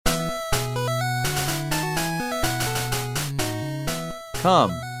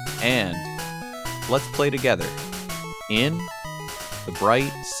Come and let's play together in the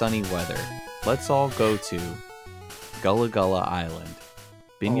bright, sunny weather. Let's all go to Gullah Gullah Island.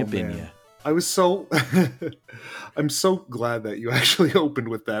 Binya Binya. I was so... I'm so glad that you actually opened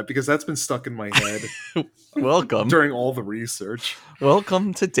with that, because that's been stuck in my head. Welcome. During all the research.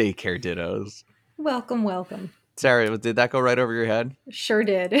 Welcome to Daycare Dittos. Welcome. Sarah, did that go right over your head? Sure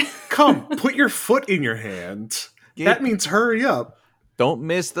did. Come, put your foot in your hand. That means hurry up. Don't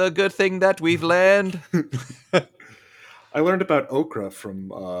miss the good thing that we've learned. I learned about okra from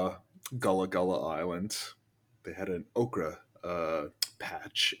Gullah Gullah Island. They had an okra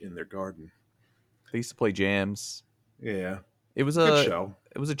patch in their garden. They used to play jams. Yeah. It was Good show.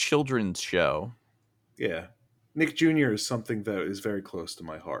 It was a children's show. Yeah. Nick Jr. is something that is very close to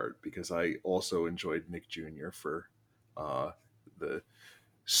my heart, because I also enjoyed Nick Jr. for the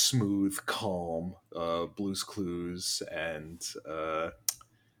smooth, calm Blue's Clues and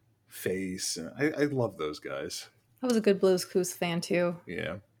Face. I love those guys. I was a good Blue's Clues fan too.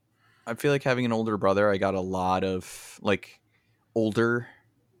 Yeah. I feel like having an older brother, I got a lot of like older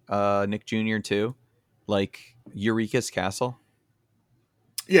Nick Jr. too. Like Eureka's Castle.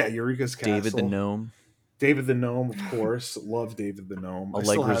 Yeah, Eureka's Castle. David the Gnome. David the Gnome, of course. Love David the Gnome.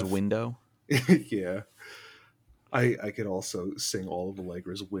 Allegra's Window. Yeah. I could also sing all of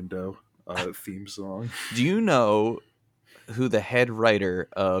Allegra's Window theme song. Do you know who the head writer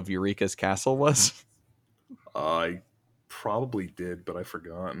of Eureka's Castle was? I probably did, but I've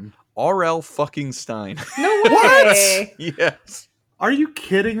forgotten. R.L. fucking Stein. No way! Yes. Are you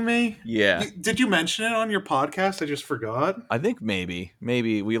kidding me? Yeah. Did you mention it on your podcast? I just forgot. I think maybe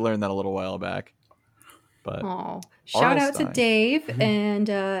we learned that a little while back. But shout out to Dave and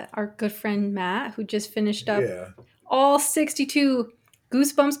our good friend Matt, who just finished up all 62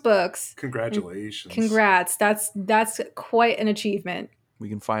 Goosebumps books. Congratulations. Congrats. That's quite an achievement. We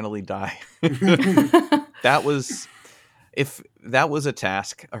can finally die. That was a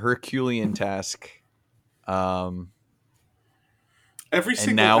task, a Herculean task. Every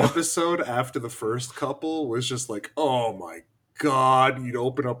single episode after the first couple was just like, oh my God, you'd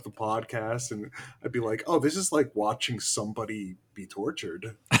open up the podcast and I'd be like, oh, this is like watching somebody be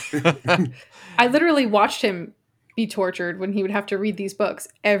tortured. I literally watched him be tortured when he would have to read these books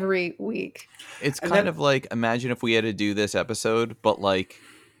every week. It's kind of like, imagine if we had to do this episode, but like,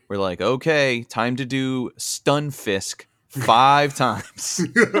 we're like, okay, time to do Stunfisk 5 times.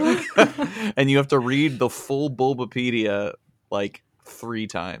 And you have to read the full Bulbapedia like 3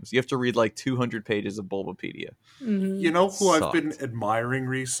 times. You have to read like 200 pages of Bulbapedia. Mm-hmm. You know who I've been admiring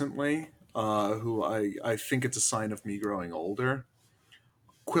recently? Who I think it's a sign of me growing older?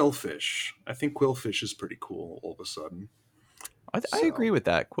 Quillfish. I think Quillfish is pretty cool all of a sudden. I agree with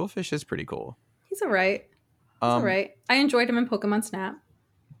that. Quillfish is pretty cool. He's all right. All right. I enjoyed him in Pokemon Snap.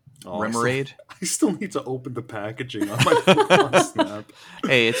 Remoraid? I still need to open the packaging on my Pokemon Snap.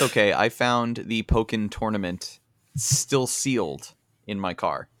 Hey, it's okay. I found the Pokken Tournament still sealed in my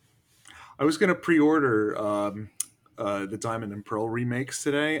car. I was going to pre-order the Diamond and Pearl remakes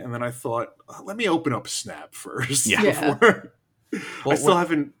today, and then I thought, let me open up Snap first. Yeah. I still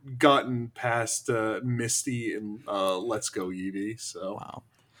haven't gotten past Misty and Let's Go Eevee. So wow.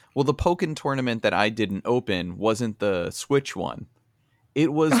 Well, the Pokken Tournament that I didn't open wasn't the Switch one.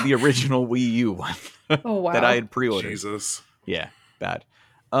 It was the original Wii U one. Oh, wow. That I had pre-ordered. Jesus. Yeah, bad.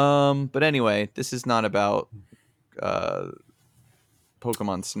 But anyway, this is not about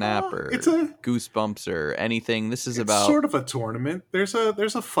Pokemon Snap or Goosebumps or anything. This is about sort of a tournament. There's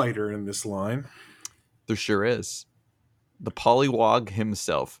a fighter in this line. There sure is. The Poliwag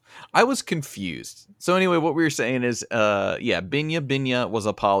himself. I was confused. So anyway, what we were saying is, Binya was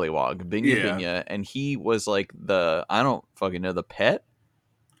a Poliwag. Binya, and he was like I don't fucking know, the pet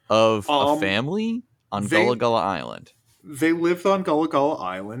of a family on Gullah Gullah Island. They lived on Gullah Gullah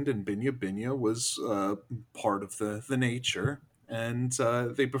Island, and Binya was part of the nature, and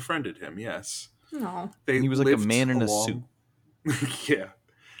they befriended him, yes. No. He was like a man in a suit. Yeah.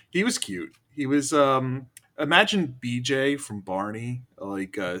 He was cute. He was... imagine BJ from Barney,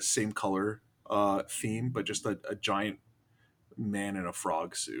 like same color theme, but just a giant man in a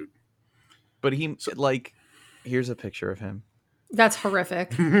frog suit. But here's a picture of him. That's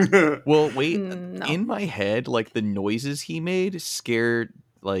horrific. Well, wait, No. In my head, like the noises he made scared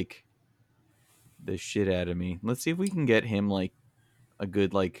like the shit out of me. Let's see if we can get him like a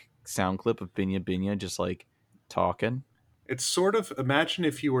good like sound clip of Binya just like talking. It's sort of, imagine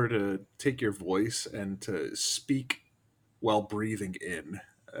if you were to take your voice and to speak while breathing in.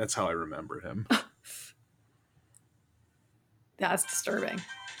 That's how I remember him. That's disturbing.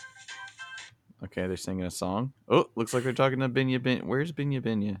 Okay, they're singing a song. Oh, looks like they're talking to Binya. Where's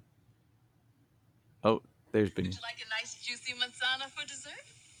Binya? Oh, there's Binya. Would you like a nice juicy manzana for dessert?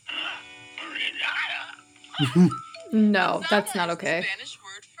 No, that's not okay. Spanish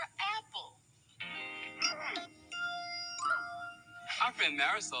word for apple. Our friend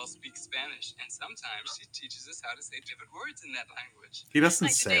Marisol speaks Spanish, and sometimes she teaches us how to say different words in that language. He doesn't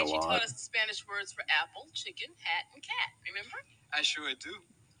say a lot. She taught us the Spanish words for apple, chicken, hat, and cat. Remember? I sure do.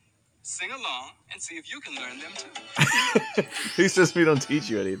 Sing along and see if you can learn them too. He says we don't teach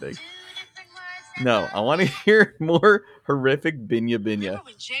you anything. No, I want to hear more horrific Binya. Remember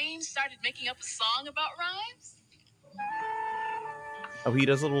when James started making up a song about rhymes? Oh, he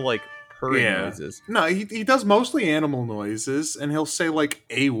does little like purring noises. No, he does mostly animal noises, and he'll say like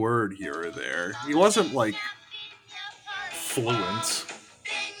a word here or there. He wasn't like fluent.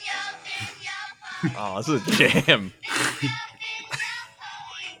 Oh, this is a jam.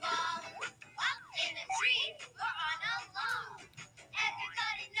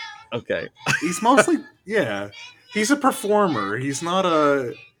 Okay. He's mostly he's a performer. He's not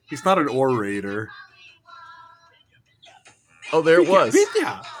an orator. Oh, there it was.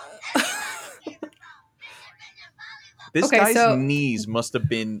 This guy's knees must have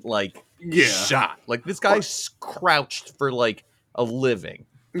been like shot. Like this guy's crouched for like a living.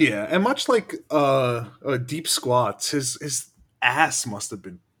 Yeah, and much like deep squats, his ass must have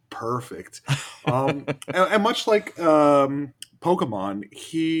been perfect. And much like Pokemon,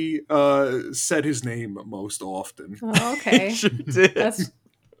 he said his name most often. Oh, okay. He sure did. That's...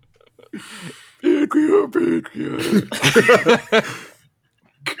 Yeah,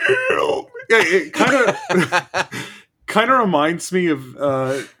 it kind of reminds me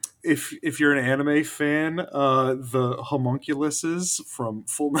of if you're an anime fan, the homunculuses from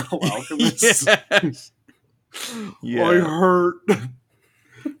Full Metal Alchemist. Yes. Yeah. I hurt.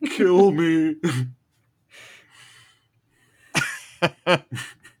 Kill me.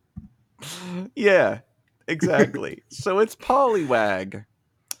 Yeah, exactly. So it's Poliwag.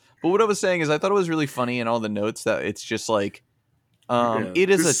 But what I was saying is I thought it was really funny in all the notes that it's just like it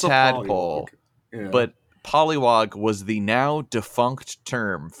is a tadpole, but Poliwag was the now defunct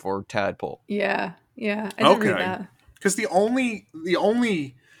term for tadpole. Yeah. I didn't read that. Because the only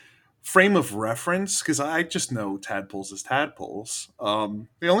frame of reference, because I just know tadpoles as tadpoles.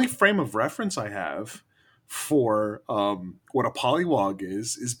 The only frame of reference I have for what a Poliwag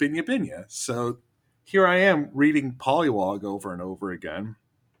is Binya Binya. So here I am reading Poliwag over and over again.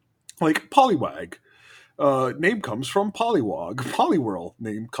 Like Poliwag. Name comes from Poliwag. Poliwhirl.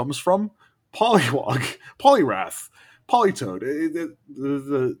 Name comes from Poliwag. Poliwrath. Politoed.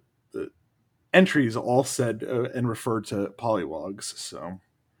 The entries all said and referred to Poliwags. So,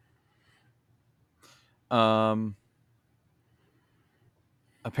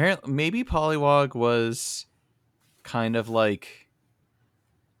 apparently, maybe Poliwag was kind of like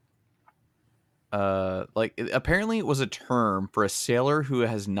apparently it was a term for a sailor who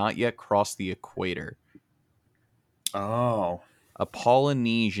has not yet crossed the equator. Oh. A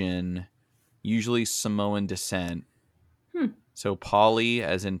Polynesian, usually Samoan descent. So Poly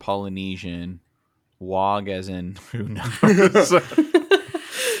as in Polynesian, Wog as in who knows.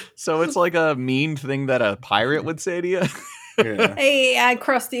 So it's like a mean thing that a pirate would say to you. Yeah. Hey, I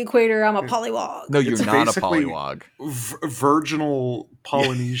crossed the equator. I'm a Poliwag. No, you're not a Poliwag. Virginal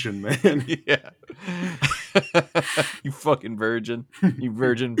Polynesian man. Yeah. You fucking virgin. You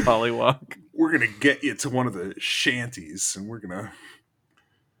virgin Poliwag. We're going to get you to one of the shanties, and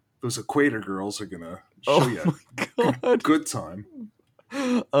those equator girls are going to show you a good time.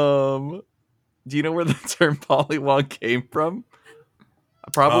 Do you know where the term Poliwag came from?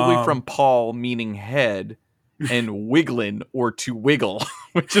 Probably from Paul, meaning head, and wigglin or to wiggle,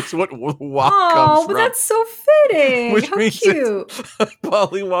 which is what wog comes from. Oh, but that's so fitting. Which How means cute.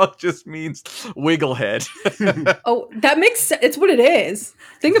 Pollywog just means wiggle head. Oh, that makes sense. It's what it is.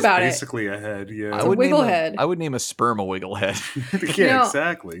 Think about basically a head, yeah. It's a wiggle head. I would name a sperm a wiggle head. Yeah,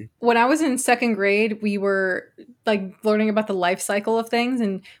 exactly. When I was in second grade, we were like learning about the life cycle of things,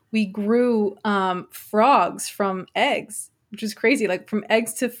 and we grew frogs from eggs, which is crazy, like from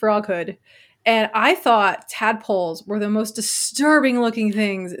eggs to froghood. And I thought tadpoles were the most disturbing looking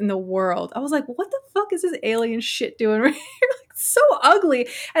things in the world. I was like, what the fuck is this alien shit doing right here? Like, so ugly.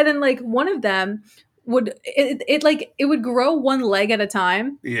 And then like one of them would it would grow one leg at a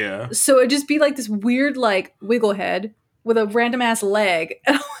time. Yeah. So it'd just be like this weird like wiggle head with a random ass leg.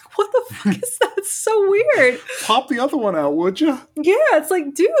 And I'm like, what the fuck is that? It's so weird. Pop the other one out, would you? Yeah, it's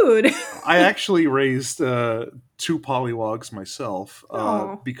like, dude. I actually raised 2 polywogs myself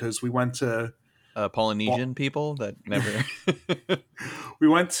because we went to Polynesian people that never. We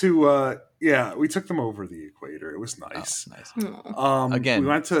went to Yeah, we took them over the equator. It was nice. Oh, nice. Aw. Again, we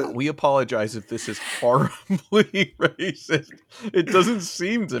went to. we apologize if this is horribly racist. It doesn't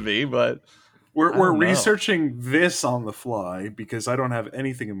seem to be, but We're I don't know. researching this on the fly because I don't have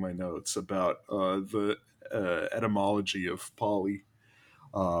anything in my notes about the etymology of poly.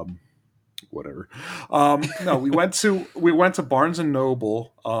 Whatever. No, we went to Barnes and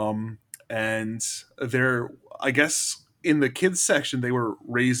Noble, and there, I guess, in the kids section they were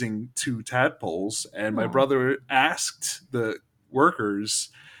raising 2 tadpoles, and my Aw. brother asked the workers,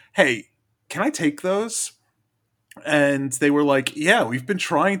 "Hey, can I take those?" And they were like, "Yeah, we've been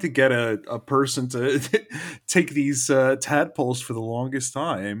trying to get a person to take these tadpoles for the longest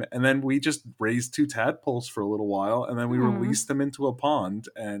time." And then we just raised 2 tadpoles for a little while, and then we Aw. released them into a pond.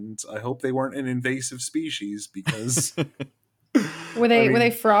 And I hope they weren't an invasive species because Were they I were they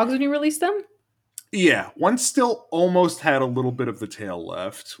mean- frogs when you released them? yeah, one still almost had a little bit of the tail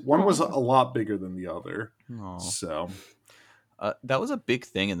left. One was a Aw. lot bigger than the other. Aw. So That was a big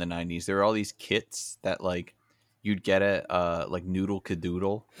thing in the 90s. There were all these kits that like you'd get at like Noodle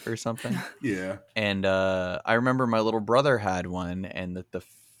Cadoodle or something. yeah, And I remember my little brother had one, and that the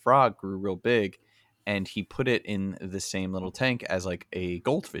frog grew real big, and he put it in the same little tank as like a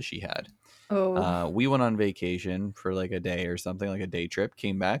goldfish he had. Oh, We went on vacation for like a day or something, like a day trip,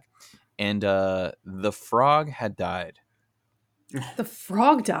 came back, and the frog had died. the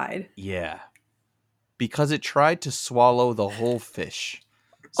frog died. Yeah. Because it tried to swallow the whole fish.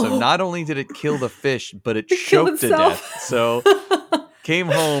 So Oh. not only did it kill the fish, but it It killed choked to itself. death. So came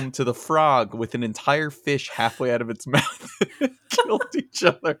home to the frog with an entire fish halfway out of its mouth. Killed each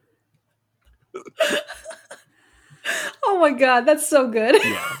other. Oh my god, that's so good.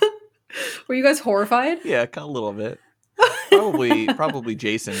 Yeah. Were you guys horrified? Yeah, kind of a little bit. Probably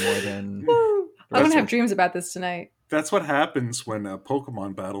Jason more than I'm gonna rest have of- dreams about this tonight. that's what happens when a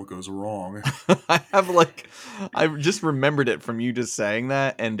Pokemon battle goes wrong. I just remembered it from you just saying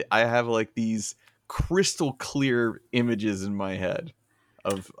that, and I have like these crystal clear images in my head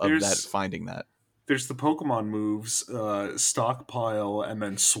of There's- finding that. There's the Pokemon moves, Stockpile and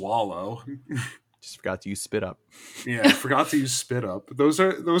then Swallow. Just forgot to use Spit Up. Yeah, I forgot to use Spit Up. Those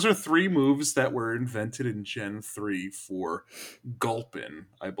are 3 moves that were invented in Gen 3 for Gulpin,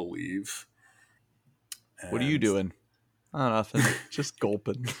 I believe. What are you And doing? Oh, nothing. Just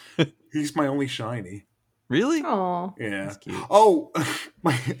gulping. He's my only shiny. Really? Oh, Yeah. That's cute. Oh,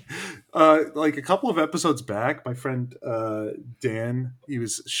 my like a couple of episodes back, my friend Dan, he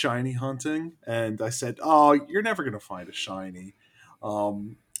was shiny hunting, and I said, "Oh, you're never gonna find a shiny."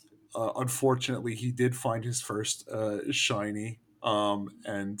 Unfortunately, he did find his first shiny,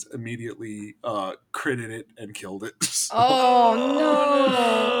 and immediately critted it and killed it. So- oh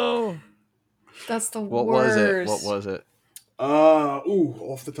no, that's the What worst. was it? What was it?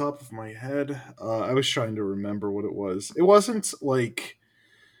 Off the top of my head, I was trying to remember what it was. It wasn't like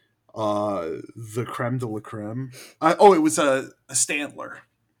the creme de la creme. It was a Stantler.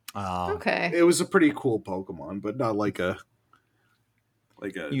 Oh, Okay. It was a pretty cool Pokemon, but not like a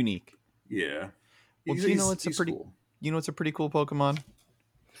unique. yeah. Well, do you know it's a pretty- cool. You know what's a pretty cool Pokemon?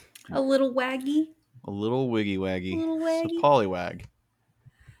 A little waggy. A little Wiggy Waggy. Little It's a waggy. Poliwag.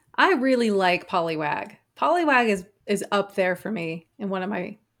 I really like Poliwag. Poliwag is up there for me in one of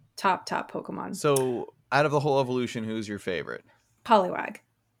my top Pokemon. So, out of the whole evolution, who's your favorite? Poliwag.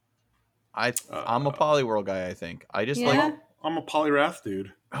 I'm a Poliwhirl guy, I think. I just Yeah? like... I'm a Poliwrath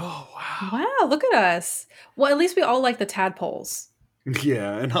dude. Oh, wow. Wow, look at us. Well, at least we all like the tadpoles.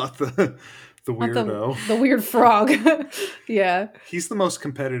 Yeah, and not the Not weirdo. the weird frog. Yeah, He's the most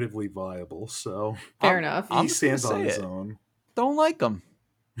competitively viable, so fair I'm- enough. I'm he just gonna stands on say his it. own. Don't like them.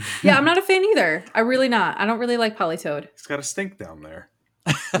 Yeah, I'm not a fan either. I really not. I don't really like Politoed. He's got a stink down there.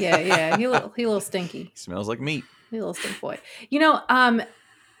 Yeah. He a little stinky. Smells like meat. He a little stink boy. You know,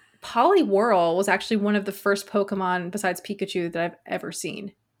 Poliwhirl was actually one of the first Pokemon besides Pikachu that I've ever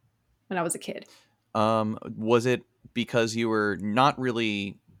seen when I was a kid. Was it because you were not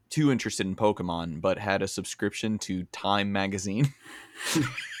really too interested in Pokemon, but had a subscription to Time magazine?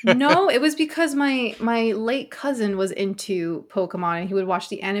 No, it was because my late cousin was into Pokemon and he would watch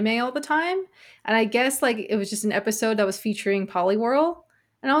the anime all the time. And I guess like it was just an episode that was featuring Poliwhirl.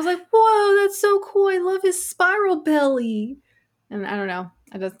 And I was like, whoa, that's so cool. I love his spiral belly. And I don't know.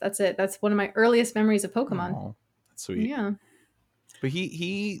 That's it. That's one of my earliest memories of Pokemon. Aw, that's sweet. Yeah. But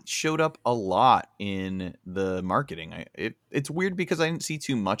he showed up a lot in the marketing. It's weird because I didn't see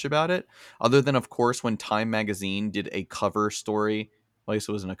too much about it, other than, of course, when Time magazine did a cover story. Well, I guess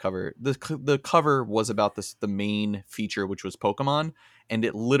it wasn't a cover. The cover was about the main feature, which was Pokemon, and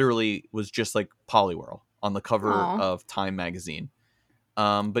it literally was just like Poliwhirl on the cover Aw. of Time magazine.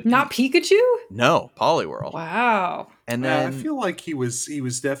 But Not Pikachu? No, Poliwhirl. Wow. And then I feel like he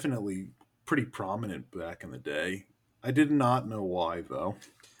was definitely pretty prominent back in the day. I did not know why though.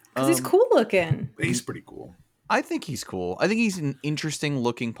 Because he's cool looking. He's pretty cool. I think he's cool. I think he's an interesting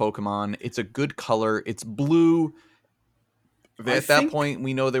looking Pokemon. It's a good color. It's blue. At that point,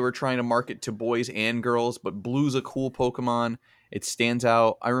 we know they were trying to market to boys and girls, but blue's a cool Pokemon. It stands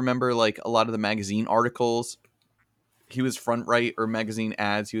out. I remember like a lot of the magazine articles. He was front right, or magazine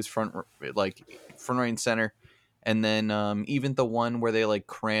ads. He was front right and center. And then even the one where they like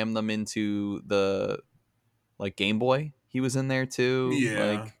cram them into the like Game Boy, he was in there too.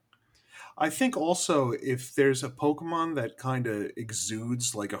 Yeah. I think also if there's a Pokemon that kind of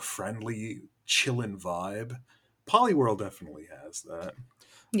exudes like a friendly, chillin' vibe, Poliwhirl definitely has that.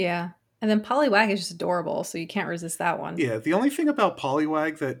 Yeah. And then Poliwag is just adorable, so you can't resist that one. Yeah, the only thing about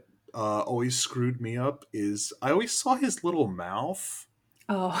Poliwag that always screwed me up is I always saw his little mouth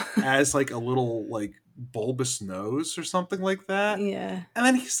as like a little like bulbous nose or something like that. Yeah. And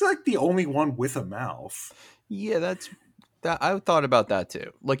then he's like the only one with a mouth. Yeah, that. I thought about that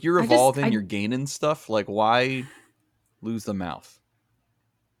too. Like you're evolving, you're gaining stuff. Like why lose the mouth?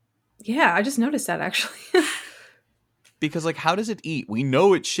 Yeah, I just noticed that actually. Because like, how does it eat? We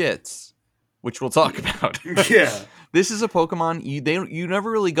know it shits, which we'll talk about. Yeah. This is a Pokemon. You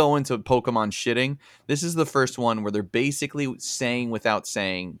never really go into Pokemon shitting. This is the first one where they're basically saying without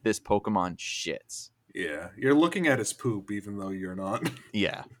saying this Pokemon shits. Yeah, you're looking at his poop even though you're not.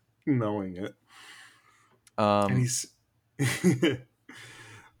 Yeah, knowing it. And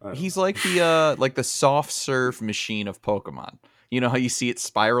he's like the soft serve machine of Pokemon. You know how you see it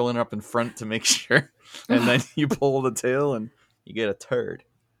spiraling up in front to make sure, and then you pull the tail and you get a turd.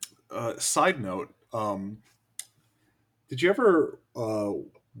 Side note, did you ever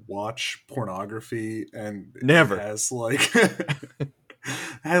watch pornography and never it has like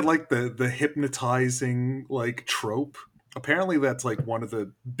had like the hypnotizing like trope? Apparently that's like one of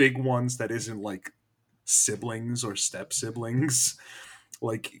the big ones that isn't like siblings or step siblings.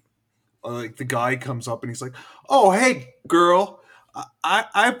 Like the guy comes up and he's like, "Oh, hey girl,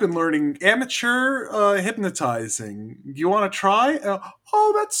 I've been learning amateur hypnotizing. You want to try?"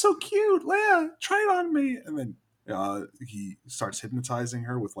 "Oh, that's so cute. Yeah, try it on me." And then he starts hypnotizing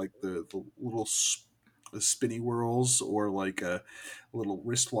her with like the little spinny whirls or like a little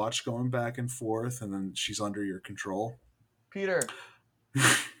wristwatch going back and forth, and then she's under your control. Peter.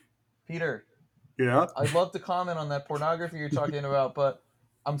 Yeah? I'd love to comment on that pornography you're talking about, but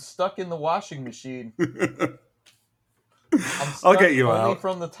I'm stuck in the washing machine. I'll get you only out.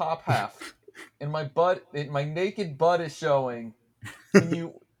 From the top half. And my naked butt is showing. Can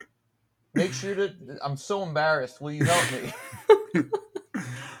you make sure to... I'm so embarrassed. Will you help me?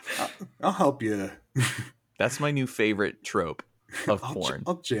 I'll help you. That's my new favorite trope of porn.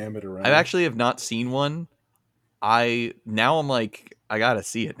 I'll jam it around. I actually have not seen one. Now I'm like, I gotta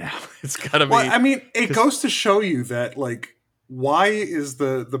see it now. It's gotta be... Well, I mean, it goes to show you that, like, why is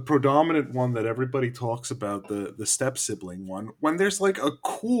the predominant one that everybody talks about the step sibling one when there's like a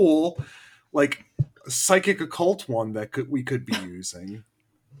cool like psychic occult one that we could be using?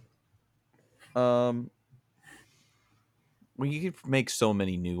 Well, you could make so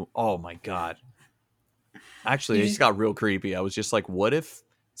many new... Oh my god. Actually, it just got real creepy. I was just like, what if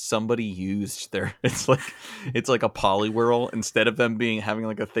somebody used their... It's like a Poliwhirl. Instead of them having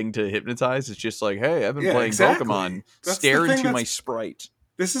like a thing to hypnotize, it's just like, hey, I've been playing Pokemon. Stare into my sprite.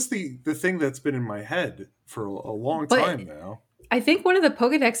 This is the thing that's been in my head for a long time now. I think one of the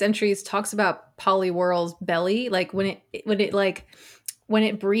Pokedex entries talks about Poliwhirl's belly, like when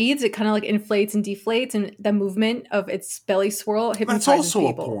it breathes, it kind of like inflates and deflates, and the movement of its belly swirl hypnotizes That's also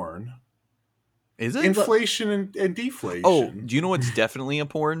people. a porn. Is it? Inflation and deflation. Oh, do you know what's definitely a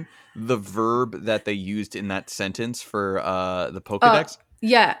porn? The verb that they used in that sentence for the Pokedex.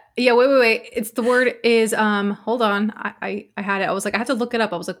 Yeah. Wait. It's the word is hold on. I had it. I was like, I had to look it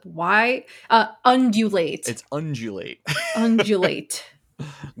up. I was like, why? Undulate. It's undulate. Undulate.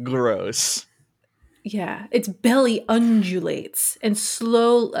 Gross. Yeah, its belly undulates and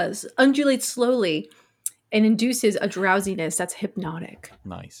undulates slowly, and induces a drowsiness that's hypnotic.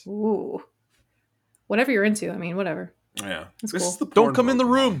 Nice. Ooh. Whatever you're into, I mean, whatever. Yeah. That's this cool. is the Don't come in the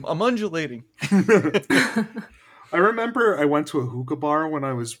room. I'm undulating. I remember I went to a hookah bar when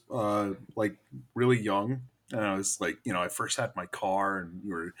I was like really young. And I was like, I first had my car and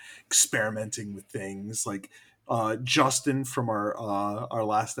we were experimenting with things. Like Justin from our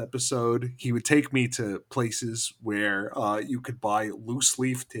last episode, he would take me to places where you could buy loose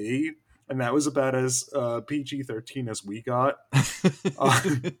leaf tea. And that was about as PG-13 as we got.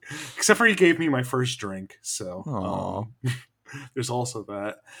 Except for he gave me my first drink. So There's also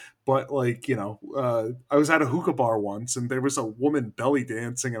that. But like, I was at a hookah bar once and there was a woman belly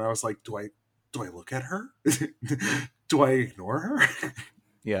dancing and I was like, do I look at her? Do I ignore her?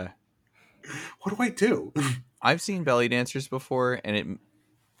 Yeah. What do I do? I've seen belly dancers before, and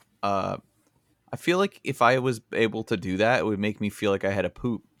I feel like if I was able to do that, it would make me feel like I had a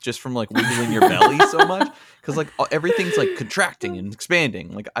poop just from like wiggling your belly so much, because like everything's like contracting and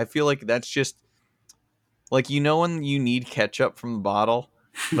expanding. Like I feel like that's just like, when you need ketchup from the bottle,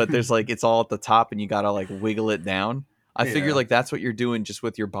 but there's like it's all at the top and you gotta like wiggle it down. I figure like that's what you're doing just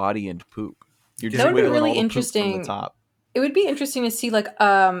with your body and poop. You're just That would be wiggling really all the poop interesting. from the top. It would be interesting to see like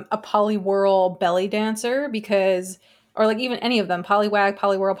a polywhirl belly dancer, because, or like even any of them, polywag,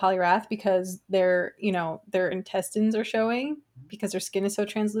 polywhirl, polyrath, because their intestines are showing because their skin is so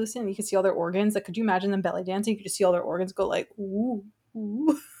translucent. You can see all their organs. Like, could you imagine them belly dancing? You could just see all their organs go like, ooh,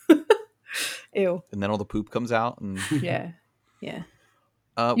 ooh. Ew. And then all the poop comes out, and Yeah.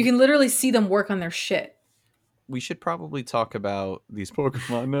 You can literally see them work on their shit. we should probably talk about these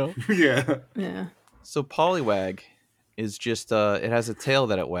Pokemon now. Yeah. So Poliwag is just it has a tail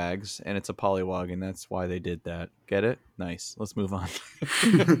that it wags, and it's a Poliwag, and that's why they did that. Get it? Nice. Let's move on.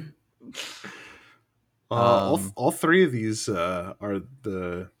 All three of these all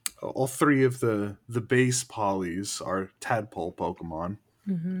three of the base polys are tadpole Pokemon.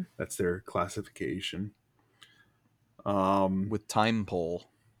 Mm-hmm. That's their classification. With Time Pole.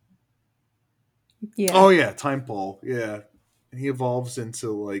 Yeah. Oh yeah, Time Pole. Yeah, he evolves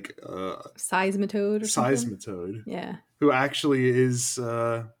into like Seismitoad or something. Seismitoad. Yeah. Who actually is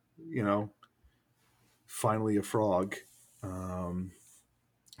finally a frog.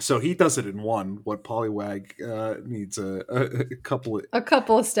 So he does it in one. What Poliwag needs a couple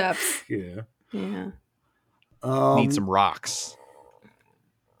of steps. Yeah. Need some rocks.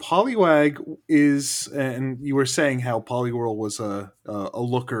 Poliwag is, and you were saying how Poliwhirl was a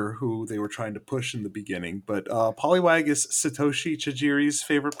looker who they were trying to push in the beginning, but Poliwag is Satoshi Chijiri's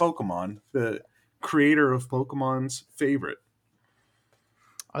favorite Pokemon, the creator of Pokemon's favorite.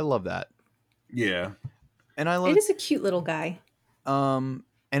 I love that. Yeah. And I love it is a cute little guy. And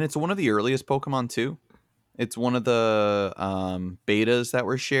it's one of the earliest Pokemon too. It's one of the betas that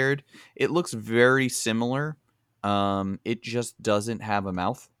were shared. It looks very similar. It just doesn't have a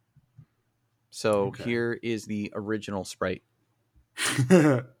mouth. So Here is the original sprite.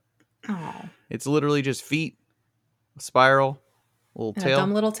 Oh. It's literally just feet, a spiral, a little and tail, a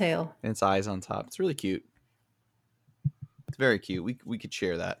dumb little tail, and its eyes on top. It's really cute. It's very cute. We could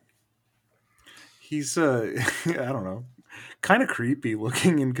share that. He's I don't know, kind of creepy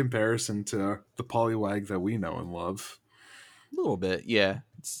looking in comparison to the Poliwag that we know and love. A little bit, yeah.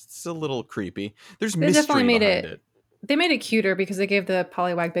 It's a little creepy. There's they mystery definitely made behind it. They made it cuter because they gave the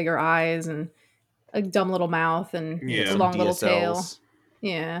Poliwag bigger eyes and a dumb little mouth and a long little tail.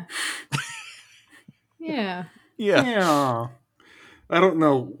 Yeah. Yeah. Yeah. I don't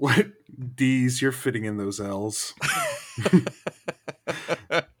know what D's you're fitting in those L's.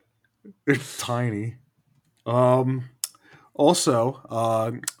 They're tiny. Also,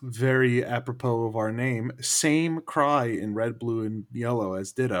 very apropos of our name, same cry in red, blue, and yellow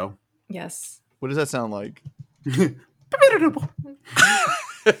as Ditto. Yes. What does that sound like?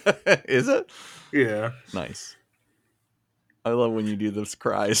 Is it? Yeah. Nice. I love when you do those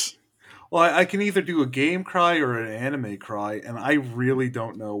cries. Well, I can either do a game cry or an anime cry, and I really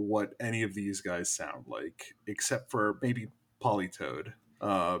don't know what any of these guys sound like, except for maybe Politoed,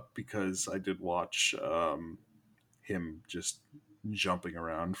 because I did watch him just jumping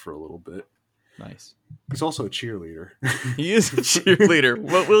around for a little bit. Nice. He's also a cheerleader. He is a cheerleader.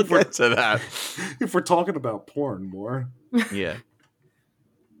 Well, we'll get to that. If we're talking about porn more. Yeah.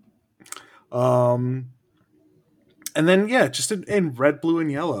 And then, yeah, just in red, blue, and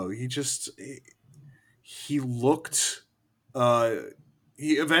yellow, he looked,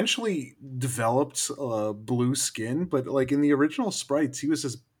 he eventually developed blue skin, but like in the original sprites, he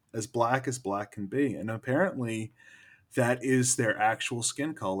was as black can be. And apparently that is their actual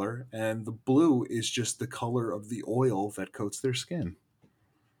skin color. And the blue is just the color of the oil that coats their skin.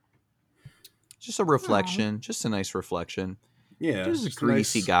 Just a reflection, just a nice reflection. Yeah. Just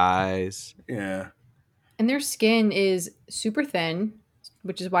greasy guys. Yeah. And their skin is super thin,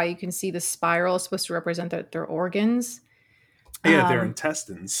 which is why you can see the spiral is supposed to represent their organs. Yeah, their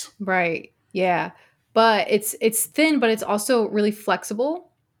intestines. Right. Yeah. But it's thin, but it's also really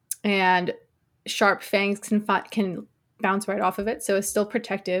flexible, and sharp fangs can bounce right off of it. So it's still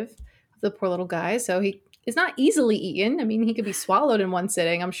protective of the poor little guy. So he is not easily eaten. I mean, he could be swallowed in one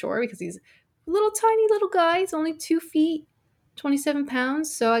sitting, I'm sure, because he's a little tiny little guy. He's only 2 feet. 27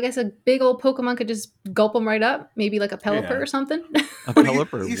 pounds. So I guess a big old Pokemon could just gulp them right up. Maybe like a Pelipper Yeah. or something. A But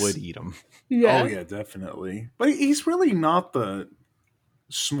Pelipper would eat him. Oh yeah, definitely. But he's really not the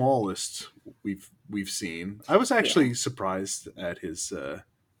smallest we've seen. I was actually surprised at his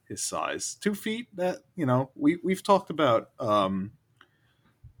size. 2 feet. That we've talked about. How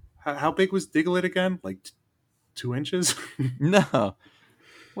big was Diglett again? Like 2 inches? No,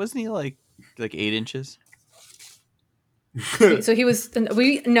 wasn't he like 8 inches? So he was.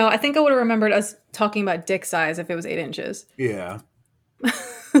 No, I think I would have remembered us talking about dick size if it was 8 inches. Yeah.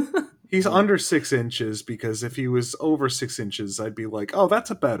 He's under 6 inches, because if he was over 6 inches, I'd be like, oh, that's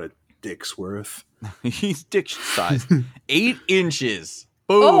about a dick's worth. He's dick sized. 8 inches.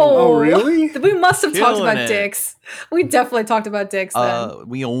 Boom. Oh, really? We must have talked Killing about it. dicks. We definitely talked about dicks then.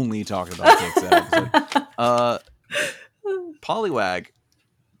 We only talked about dicks that episode. Poliwag,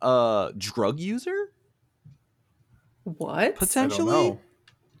 drug user? What? I don't Potentially. know.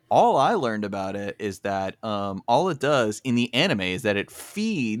 All I learned about it is that all it does in the anime is that it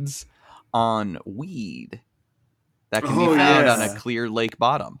feeds on weed that can be found on a clear lake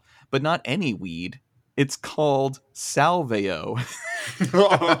bottom, but not any weed. It's called Salvio.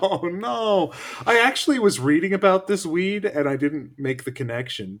 Oh no! I actually was reading about this weed and I didn't make the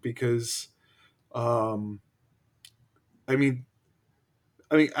connection because, I mean,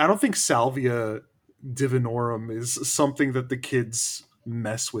 I don't think Salvia divinorum is something that the kids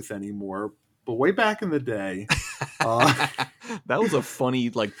mess with anymore. But way back in the day, That was a funny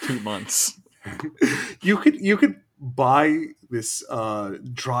 2 months. you could buy this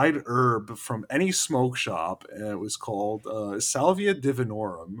dried herb from any smoke shop, and it was called Salvia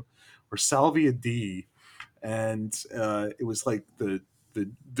divinorum or Salvia D, and it was like the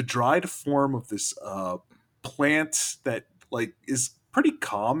dried form of this plant that is pretty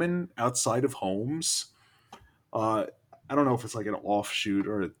common outside of homes. I don't know if it's like an offshoot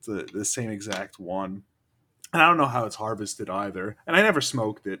or the same exact one. And I don't know how it's harvested either. And I never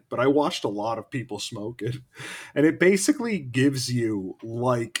smoked it, but I watched a lot of people smoke it. And it basically gives you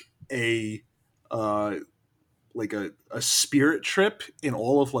uh a spirit trip in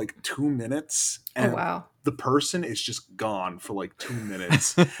all of 2 minutes. And Oh wow. the person is just gone for 2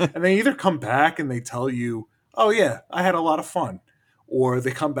 minutes. And they either come back and they tell you, "Oh yeah, I had a lot of fun." Or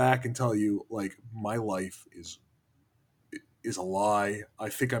they come back and tell you my life is a lie. I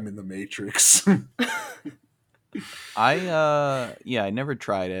think I'm in the Matrix. I never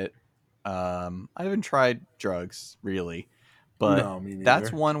tried it. I haven't tried drugs really, but No, me neither.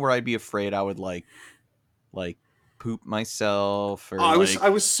 that's one where I'd be afraid I would like poop myself or I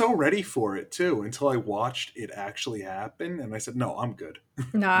was so ready for it too until I watched it actually happen, and I said, "No, I'm good."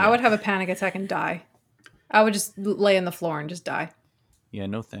 No, I would have a panic attack and die. I would just lay on the floor and just die. Yeah,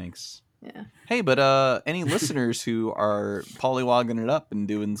 no thanks. Yeah. Hey, but any listeners who are polywogging it up and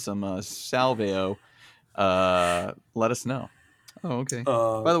doing some salvio, let us know. Oh, okay.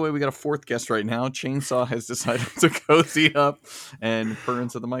 By the way, we got a fourth guest right now. Chainsaw has decided to cozy up and purr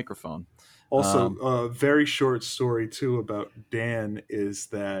into the microphone. Also, a very short story too about Dan is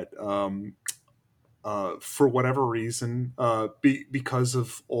that for whatever reason, because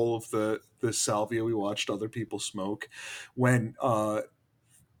of all of the salvia we watched other people smoke, when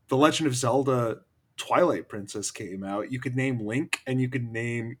The Legend of Zelda Twilight Princess came out, you could name Link and you could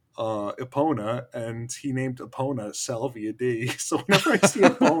name Epona, and he named Epona Salvia D. So whenever I see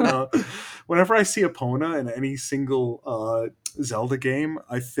Epona in any single Zelda game,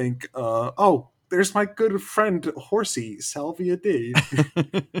 I think, oh, there's my good friend Horsey Salvia D.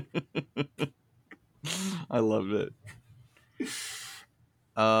 I loved it.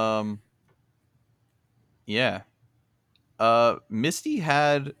 Yeah. Misty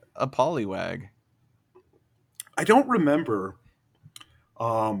had a Poliwag. I don't remember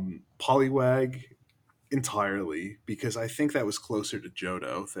Poliwag entirely, because I think that was closer to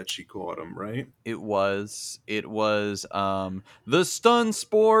Johto that she caught him, right? It was the Stun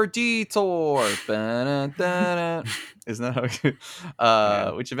Spore Detour. Ba-da-da-da. Isn't that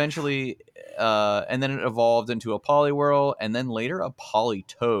how which eventually and then it evolved into a Poliwhirl and then later a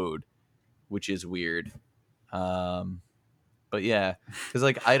Politoed, which is weird. But yeah, because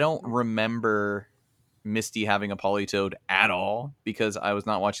I don't remember Misty having a Politoed at all because I was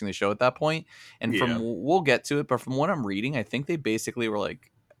not watching the show at that point. And we'll get to it, but from what I'm reading, I think they basically were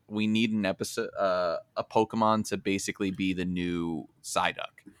like, we need an episode, a Pokemon to basically be the new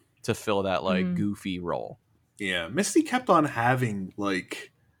Psyduck to fill that goofy role. Yeah, Misty kept on having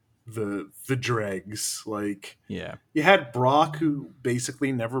the dregs. You had Brock, who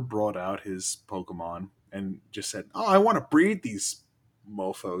basically never brought out his Pokemon and just said, "Oh, I want to breed these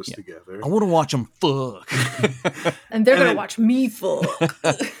mofos together. I want to watch them fuck. And they're going to watch me fuck.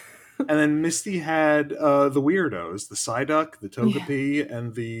 And then Misty had the weirdos, the Psyduck, the Togepi,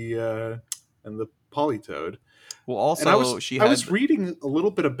 and the Politoed. Well, also, and I was reading a little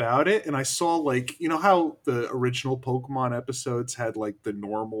bit about it, and I saw, like, you know how the original Pokemon episodes had, like, the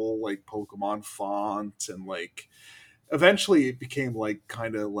normal, like, Pokemon font, and, like, eventually it became, like,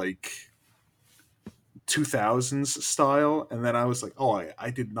 kind of, like, 2000s style, and then I was like, oh,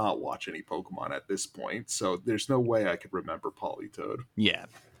 I did not watch any Pokemon at this point, so there's no way I could remember Politoed. Yeah.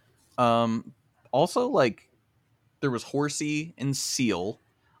 Also, like, there was Horsey and Seal.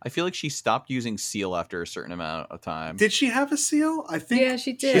 I feel like she stopped using Seal after a certain amount of time. Did she have a Seal? I think. Yeah,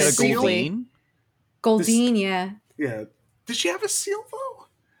 she did. She had a Goldeen. Goldeen, yeah. Yeah. Did she have a Seal though?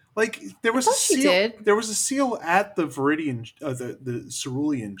 Like, there was I a thought she Seal. did. There was a Seal at the Viridian, the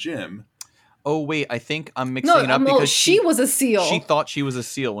Cerulean gym. Oh wait, I think I'm mixing it up because she was a Seal. She thought she was a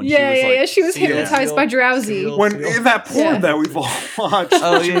Seal when she was like, yeah. She was hypnotized by Drowsy. In that porn that we've all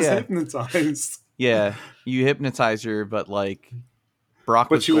watched, she was hypnotized. Yeah, you hypnotize her, but like Brock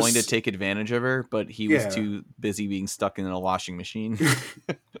was going to take advantage of her, but he was too busy being stuck in a washing machine.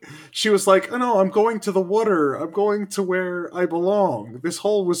 She was like, "Oh no, I'm going to the water. I'm going to where I belong. This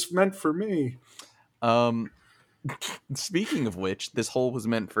hole was meant for me." Speaking of which, this hole was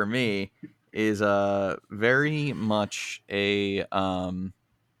meant for me is very much a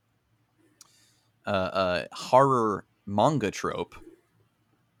horror manga trope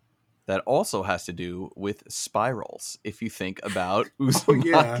that also has to do with spirals. If you think about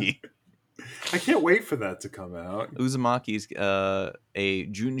Uzumaki. I can't wait for that to come out. Uzumaki's a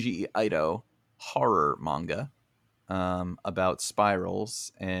Junji Ito horror manga about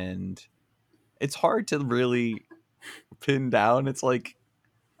spirals, and it's hard to really pin down. It's like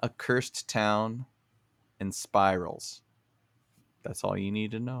a cursed town and spirals. That's all you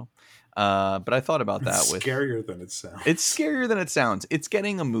need to know. But I thought about that. It's scarier than it sounds. It's scarier than it sounds. It's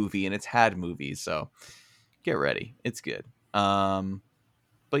getting a movie, and it's had movies, so get ready. It's good.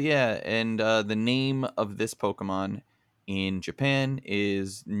 But yeah, and the name of this Pokemon in Japan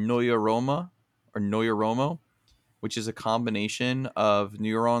is Noyoroma, or Noyoromo, which is a combination of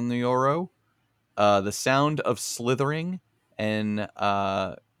Nyoro, the sound of slithering, and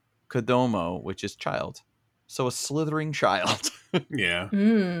Kodomo, which is child. So a slithering child. Yeah.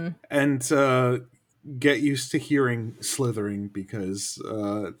 And get used to hearing slithering because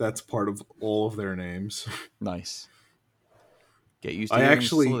that's part of all of their names. Nice. Get used to hearing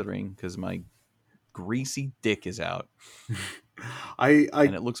slithering because my greasy dick is out.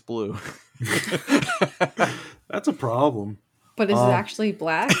 And it looks blue. That's a problem. But is it actually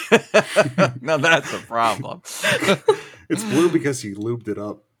black? No, that's a problem. It's blue because you lubed it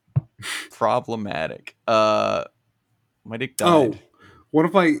up. Problematic. My dick died. Oh, one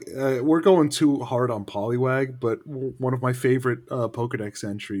of my we're going too hard on Poliwag, but one of my favorite Pokedex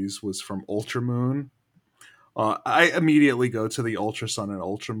entries was from Ultramoon. I immediately go to the Ultra Sun and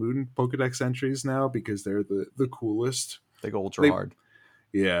Ultra Moon Pokedex entries now because they're the coolest. They go ultra hard.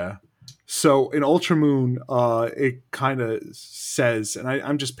 Yeah. So in Ultramoon, it kind of says, and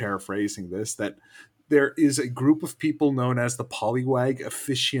I'm just paraphrasing this, that there is a group of people known as the Poliwag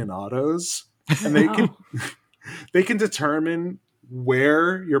aficionados, and they can determine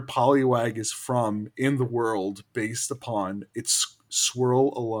where your Poliwag is from in the world based upon its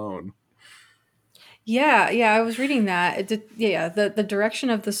swirl alone. Yeah, I was reading that. The direction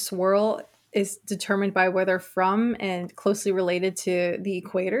of the swirl is determined by where they're from and closely related to the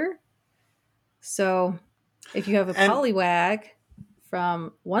equator. So if you have a Poliwag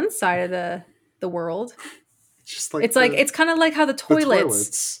from one side of the world, it's kind of like how the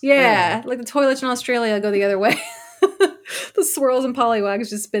toilets. Yeah, like the toilets in Australia go the other way. The swirls and Poliwags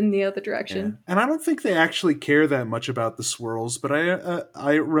just spin the other direction. Yeah. And I don't think they actually care that much about the swirls, but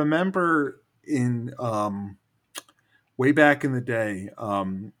I remember in way back in the day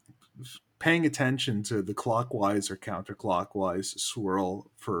paying attention to the clockwise or counterclockwise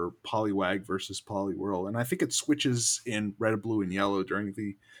swirl for Poliwag versus Poliwhirl, and I think it switches in red, blue, and yellow during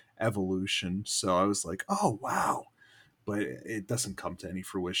the evolution. So I was like, oh wow, but it doesn't come to any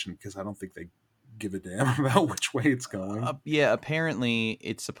fruition because I don't think they give a damn about which way it's going. Yeah, apparently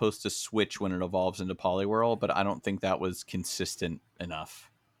it's supposed to switch when it evolves into Poliwhirl, but I don't think that was consistent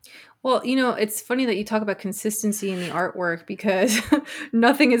enough. Well, it's funny that you talk about consistency in the artwork because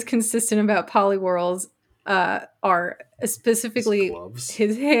nothing is consistent about Poliwhirl's art, specifically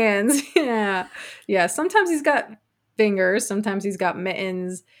his hands. Yeah. Sometimes he's got fingers, sometimes he's got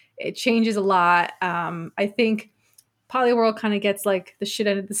mittens. It changes a lot. I think Poliwhirl kind of gets like the shit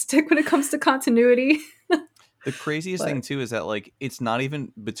out of the stick when it comes to continuity. The craziest thing too is that like it's not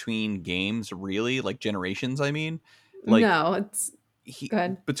even between games really, like generations. I mean, like no, it's he go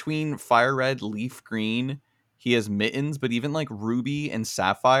ahead. between Fire Red, Leaf Green, he has mittens, but even like Ruby and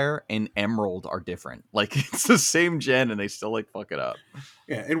Sapphire and Emerald are different. Like it's the same gen, and they still like fuck it up.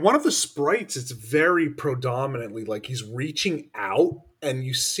 Yeah, and one of the sprites, it's very predominantly like he's reaching out, and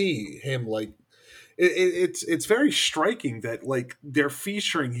you see him like it's very striking that like they're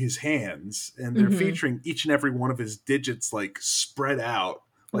featuring his hands and they're featuring each and every one of his digits like spread out,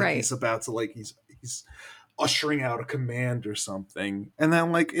 like Right. he's about to like he's ushering out a command or something. And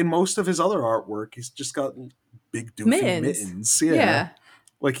then like in most of his other artwork, he's just got big doofy mittens. Yeah.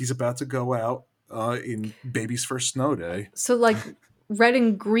 Like he's about to go out in Baby's First Snow Day. So like red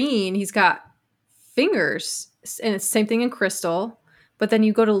and green, he's got fingers, and it's the same thing in Crystal. But then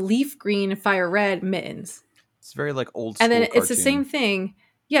you go to Leaf Green and Fire Red, mittens. It's very like old school. And then cartoon. It's the same thing.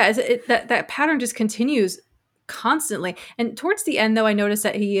 Yeah, that pattern just continues constantly. And towards the end, though, I noticed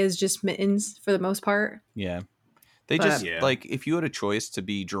that he is just mittens for the most part. Yeah. They just like if you had a choice to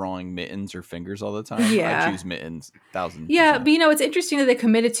be drawing mittens or fingers all the time, I'd choose mittens 1,000%. Yeah, but it's interesting that they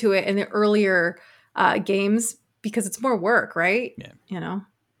committed to it in the earlier games because it's more work, right? Yeah.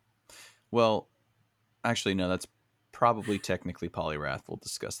 Well, actually, no, that's probably technically Poliwrath. We'll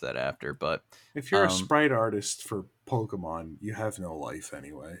discuss that after. But if you're a sprite artist for Pokemon, you have no life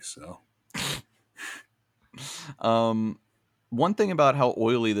anyway. So, one thing about how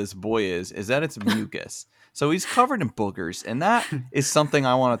oily this boy is that it's mucus. So he's covered in boogers, and that is something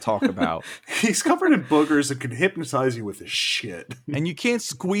I want to talk about. He's covered in boogers and can hypnotize you with his shit. And you can't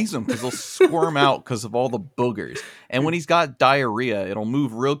squeeze him because they'll squirm out because of all the boogers. And when he's got diarrhea, it'll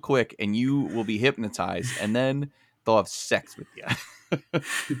move real quick, and you will be hypnotized, and then they'll have sex with you.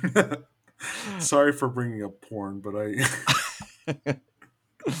 Sorry for bringing up porn, but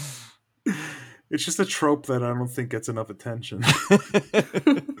it's just a trope that I don't think gets enough attention.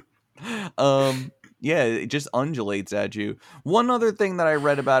 Yeah, it just undulates at you. One other thing that I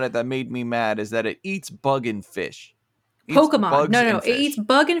read about it that made me mad is that it eats bug and fish. Pokemon. No, it eats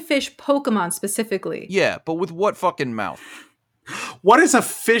bug and fish Pokemon specifically. Yeah, but with what fucking mouth? What is a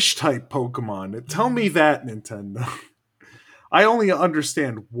fish type Pokemon? Tell me that, Nintendo. I only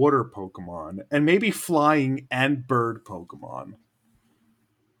understand water Pokemon and maybe flying and bird Pokemon.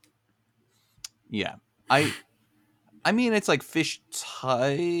 Yeah. I mean, it's like fish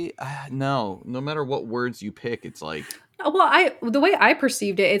type. No matter what words you pick, it's like. Well, the way I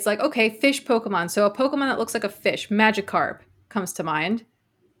perceived it, it's like, okay, fish Pokemon. So a Pokemon that looks like a fish, Magikarp, comes to mind.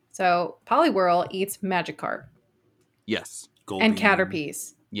 So Poliwhirl eats Magikarp. Yes. And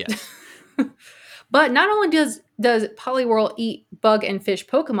Caterpies. Yes. But not only does Poliwhirl eat bug and fish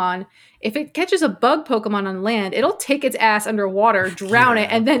Pokemon, if it catches a bug Pokemon on land, it'll take its ass underwater, drown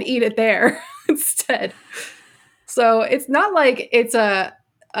it, and then eat it there instead. So it's not like it's a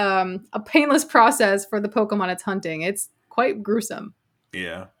painless process for the Pokemon it's hunting. It's quite gruesome.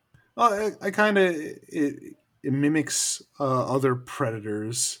 Yeah. Well, I kind of it mimics other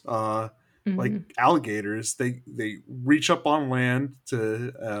predators, like alligators. They reach up on land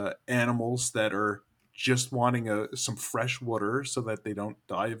to animals that are just wanting some fresh water so that they don't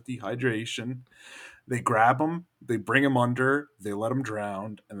die of dehydration. They grab them, they bring them under, they let them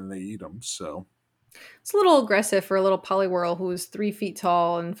drown, and then they eat them. So. It's a little aggressive for a little Poliwhirl who's 3 feet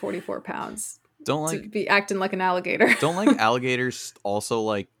tall and 44 pounds. To be acting like an alligator. Don't like alligators also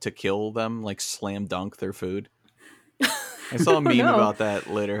like to kill them, like slam dunk their food? I saw a meme about that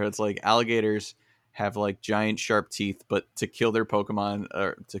later. It's like alligators have like giant sharp teeth, but to kill their prey,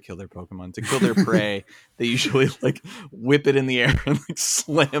 they usually like whip it in the air and like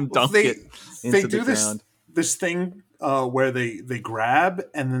slam dunk it into the ground. This thing where they grab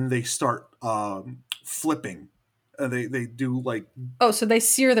and then they start flipping. They do like so they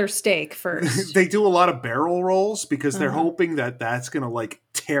sear their steak first. They do a lot of barrel rolls because they're hoping that that's gonna like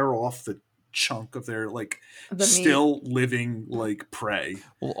tear off the chunk of their like still living like prey.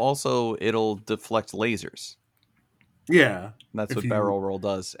 Well, also it'll deflect lasers. Yeah, that's what barrel roll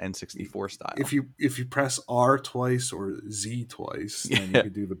does, N64 style. If you press R twice or Z twice, then you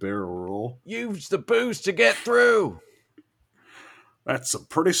can do the barrel roll. Use the boost to get through. That's some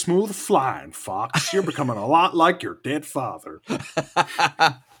pretty smooth flying, Fox. You're becoming a lot like your dead father.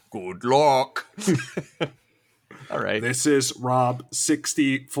 Good luck. All right. This is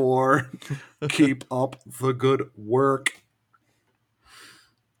Rob64. Keep up the good work.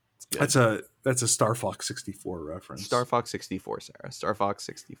 That's a Star Fox 64 reference. Star Fox 64, Sarah. Star Fox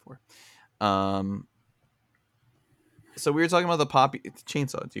 64. So we were talking about the Poppy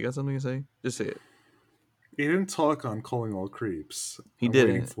chainsaw. Do you got something to say? Just say it. He didn't talk on Calling All Creeps. He I'm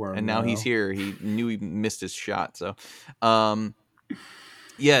waiting didn't, for him and now he's now. here. He knew he missed his shot. So,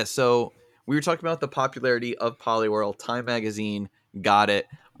 yeah. So we were talking about the popularity of Poliwhirl. Time Magazine got it.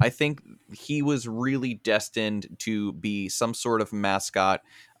 I think he was really destined to be some sort of mascot,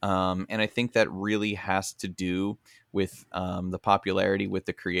 and I think that really has to do with the popularity with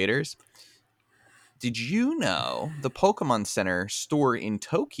the creators. Did you know the Pokemon Center store in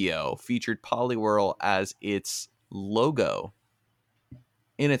Tokyo featured Poliwhirl as its logo?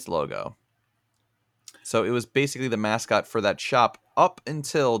 In its logo. So it was basically the mascot for that shop up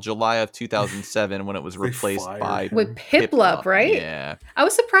until July of 2007 when it was They replaced fired by him. With Piplup, right? Yeah. I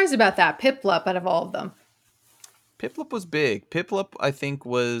was surprised about that. Piplup out of all of them. Piplup was big. Piplup, I think,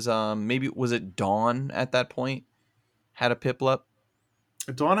 was maybe was it Dawn at that point had a Piplup?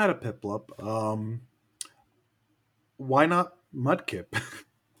 Dawn had a Piplup. Why not Mudkip?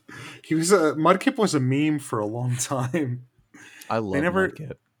 Mudkip was a meme for a long time. I love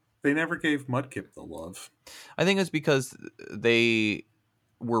Mudkip. They never gave Mudkip the love. I think it's because they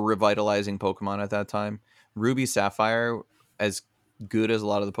were revitalizing Pokemon at that time. Ruby Sapphire, as good as a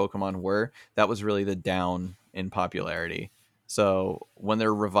lot of the Pokemon were, that was really the down in popularity. So when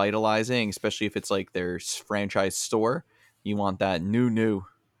they're revitalizing, especially if it's like their franchise store, you want that new,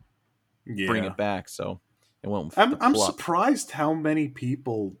 Yeah. bring it back. So it went with I'm surprised how many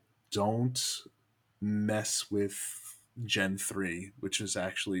people don't mess with Gen 3, which is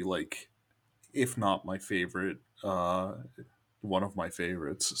actually like, if not my favorite, one of my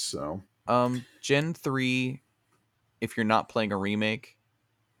favorites. So Gen 3, if you're not playing a remake,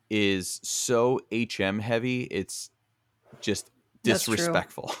 is so HM heavy, it's just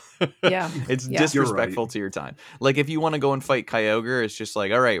disrespectful. Yeah. It's Yeah. disrespectful to your time. Like if you want to go and fight Kyogre, it's just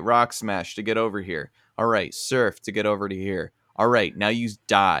like, all right, Rock Smash to get over here. All right, Surf to get over to here. All right, now use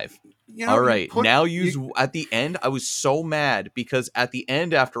Dive. All right, now use at the end. I was so mad because at the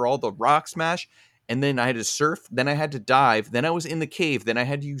end, after all the Rock Smash, and then I had to Surf, then I had to Dive, then I was in the cave, then I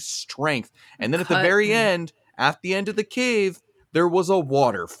had to use Strength, and then at the very end, at the end of the cave, there was a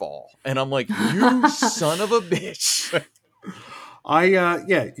waterfall, and I'm like, you son of a bitch.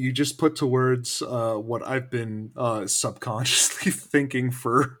 You just put to words what I've been subconsciously thinking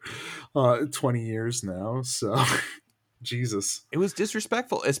for 20 years now. So, Jesus. It was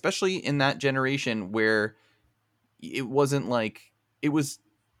disrespectful, especially in that generation where it wasn't like it was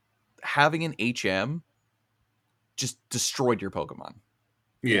having an HM just destroyed your Pokemon.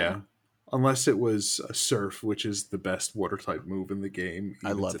 Yeah. Unless it was a Surf, which is the best water type move in the game even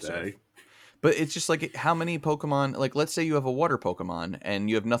I love today. Surf. But it's just like how many Pokemon, like let's say you have a water Pokemon and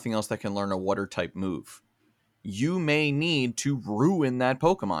you have nothing else that can learn a water type move. You may need to ruin that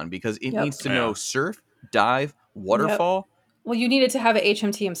Pokemon because it needs to know Surf, Dive, Waterfall. Well, you needed to have an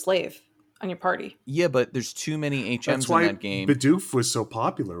HMTM slave on your party. Yeah, but there's too many HMs That's why in that game. Bidoof was so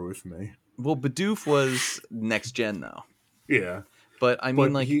popular with me. Well, Bidoof was next gen though. Yeah. But I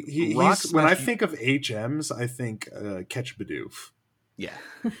mean, like, when I think of HMs, I think Catch Bidoof. Yeah.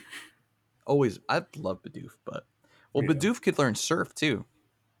 Always, I love Bidoof, but Bidoof could learn Surf too.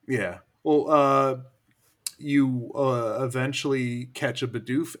 Yeah. Well, you eventually catch a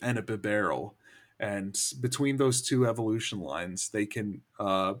Bidoof and a Bibarel, and between those two evolution lines, they can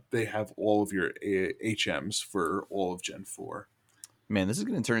they have all of your HMs for all of Gen 4. Man, this is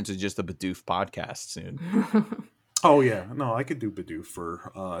going to turn into just a Bidoof podcast soon. Oh yeah, no, I could do Bidoof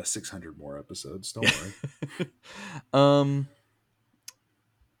for 600 more episodes. Don't worry.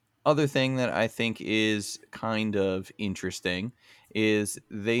 Other thing that I think is kind of interesting is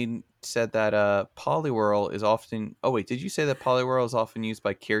they said that Poliwhirl is often... Oh, wait, did you say that Poliwhirl is often used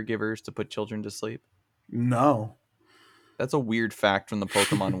by caregivers to put children to sleep? No. That's a weird fact from the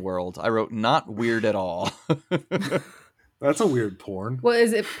Pokemon world. I wrote, not weird at all. That's a weird porn. Well,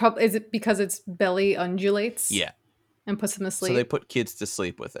 is it because its belly undulates? Yeah. And puts them to sleep? So they put kids to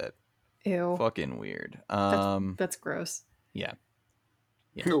sleep with it. Ew. Fucking weird. That's gross. Yeah.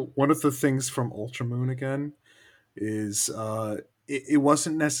 One of the things from Ultramoon again is it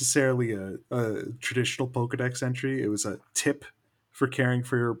wasn't necessarily a traditional Pokedex entry. It was a tip for caring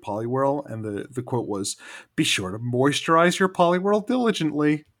for your Poliwhirl, and the quote was, "Be sure to moisturize your Poliwhirl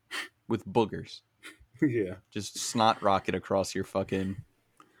diligently." With boogers. Yeah. Just snot rocket across your fucking...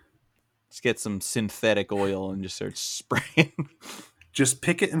 Just get some synthetic oil and just start spraying. Just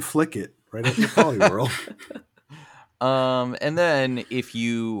pick it and flick it right at your Poliwhirl. And then if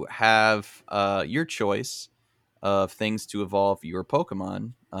you have your choice of things to evolve your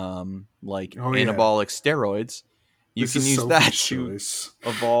Pokemon, like anabolic steroids, you can use that to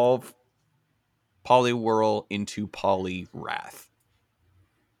evolve Poliwhirl into Poliwrath.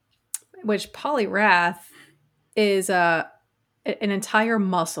 Which Poliwrath is an entire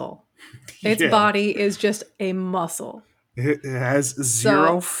muscle. Its Yeah. body is just a muscle. It has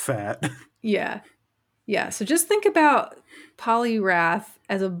zero fat. Yeah. Yeah. So just think about Polyrath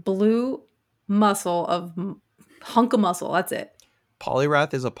as a blue muscle of hunk of muscle. That's it.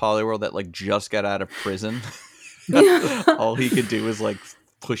 Polyrath is a Poliwhirl that like just got out of prison. All he could do was like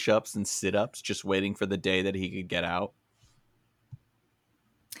push-ups and sit-ups, just waiting for the day that he could get out.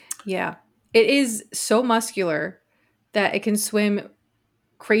 Yeah. It is so muscular that it can swim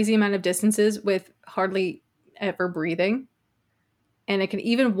crazy amount of distances with hardly ever breathing. And it can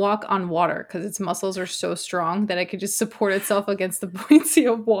even walk on water because its muscles are so strong that it could just support itself against the buoyancy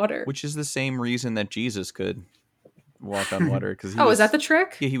of water. Which is the same reason that Jesus could walk on water. Because is that the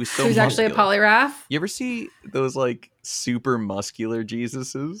trick? Yeah, he was so He was muscular. actually a Polyrath? You ever see those like super muscular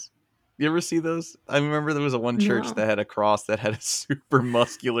Jesuses? You ever see those? I remember there was one church that had a cross that had a super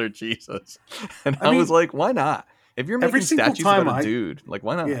muscular Jesus. And I was like, why not? If you're making statues about a dude, like,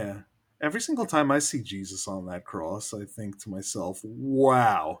 why not? Yeah. Every single time I see Jesus on that cross, I think to myself,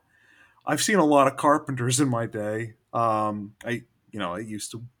 wow. I've seen a lot of carpenters in my day. I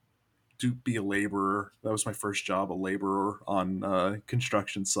used to be a laborer. That was my first job, a laborer on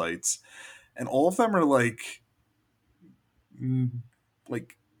construction sites. And all of them are like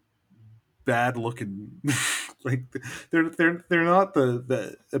bad looking. Like they're not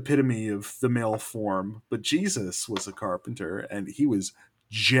the epitome of the male form, but Jesus was a carpenter and he was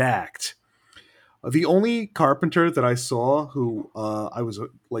jacked. The only carpenter that I saw who I was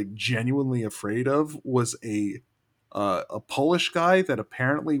like genuinely afraid of was a Polish guy that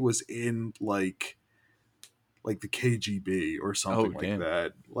apparently was in like the KGB or something like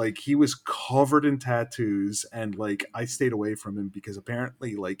that. Like he was covered in tattoos, and like I stayed away from him because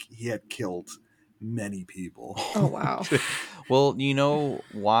apparently like he had killed many people. Oh wow. Well, you know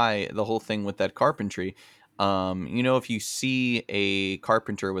why the whole thing with that carpentry. If you see a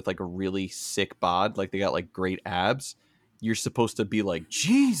carpenter with like a really sick bod, like they got like great abs, you're supposed to be like,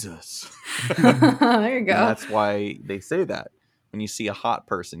 Jesus. There you go. And that's why they say that. When you see a hot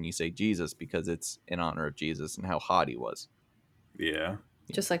person, you say Jesus because it's in honor of Jesus and how hot he was. Yeah.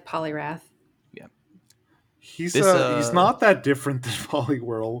 Just like Polyrath. Yeah. He's not that different than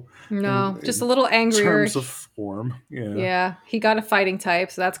Poliwhirl. No, just a little angrier. In terms of form. Yeah. Yeah. He got a fighting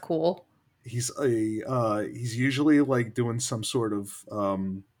type, so that's cool. He's usually like doing some sort of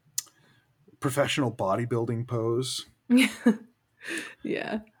professional bodybuilding pose.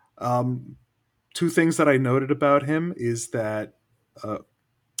 Yeah. Two things that I noted about him is that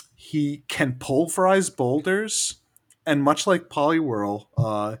he can pulverize boulders, and much like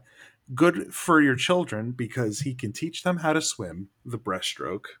Poliwhirl, good for your children because he can teach them how to swim the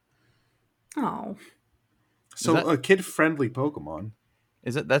breaststroke. Oh. So a kid-friendly Pokemon.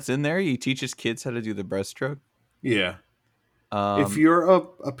 That's in there? He teaches kids how to do the breaststroke? Yeah. If you're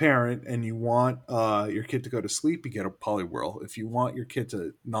a parent and you want your kid to go to sleep, you get a Poliwhirl. If you want your kid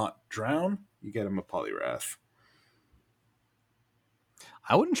to not drown, you get him a Poliwrath.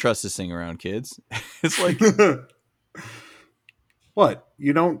 I wouldn't trust this thing around kids. It's like... What?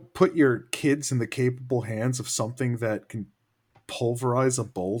 You don't put your kids in the capable hands of something that can pulverize a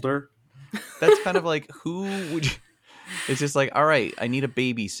boulder? That's kind of like, who would you... It's just like, all right, I need a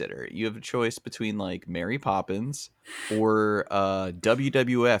babysitter. You have a choice between like Mary Poppins or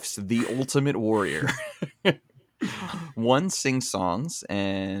WWF's The Ultimate Warrior. One sings songs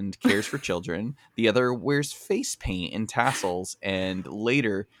and cares for children. The other wears face paint and tassels and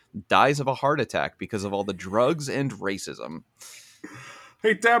later dies of a heart attack because of all the drugs and racism.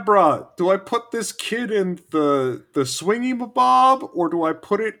 Hey, Deborah, do I put this kid in the swingy bob or do I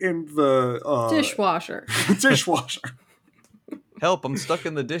put it in the dishwasher? Dishwasher. Help, I'm stuck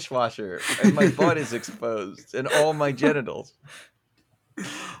in the dishwasher and my butt is exposed and all my genitals.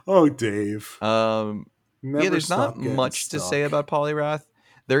 Oh, Dave. There's not much to say about Poliwrath.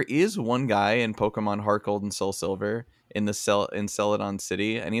 There is one guy in Pokemon Heart Gold and Soul Silver in Celadon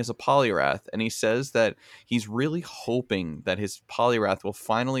City, and he has a Poliwrath, and he says that he's really hoping that his Poliwrath will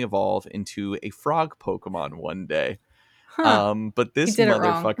finally evolve into a frog Pokemon one day. Huh. But this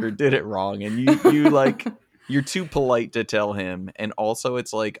motherfucker did it wrong, and you like you're too polite to tell him, and also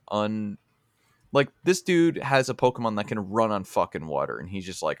it's like like this dude has a Pokemon that can run on fucking water, and he's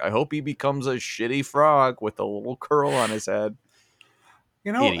just like, I hope he becomes a shitty frog with a little curl on his head.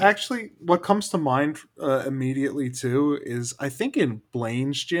 You know, actually, what comes to mind immediately, too, is I think in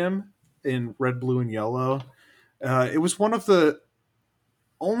Blaine's gym in Red, Blue, and Yellow, it was one of the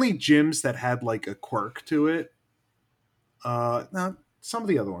only gyms that had, like, a quirk to it. Now, some of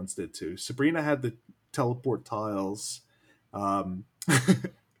the other ones did, too. Sabrina had the teleport tiles.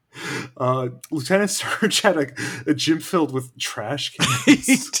 Lieutenant Surge had a gym filled with trash He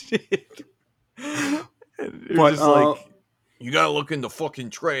cans. did. And it was But just like, you gotta look in the fucking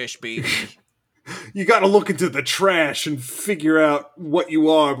trash, baby. you got to look into the trash and figure out what you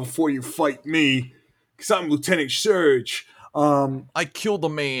are before you fight me, because I'm Lieutenant Surge. I killed a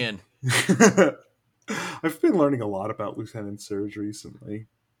man. I've been learning a lot about Lieutenant Surge recently,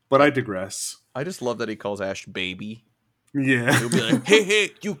 but I digress. I just love that he calls Ash baby. Yeah. He'll be like,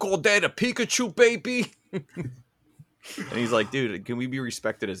 hey, you call that a Pikachu, baby? And he's like, dude, can we be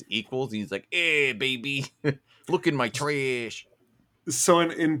respected as equals? And he's like, hey, baby, look in my trash. So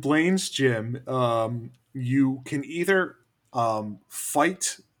in Blaine's gym, you can either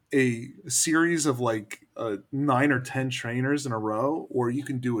fight a series of like 9 or 10 trainers in a row, or you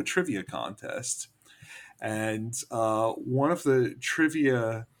can do a trivia contest. And one of the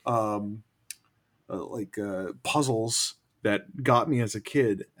trivia puzzles that got me as a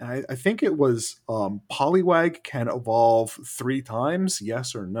kid, I think it was Poliwag can evolve 3 times,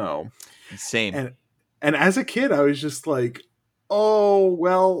 yes or no. Same. And as a kid, I was just like, oh,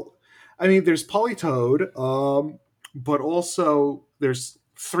 well, I mean, there's Politoed, but also there's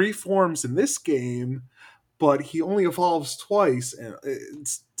 3 forms in this game, but he only evolves twice. And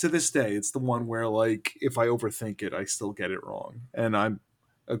to this day, it's the one where, like, if I overthink it, I still get it wrong. And I'm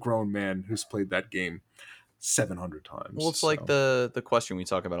a grown man who's played that game 700 times. Well, it's like the question we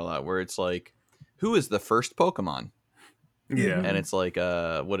talk about a lot, where it's like, who is the first Pokemon? Yeah. And it's like,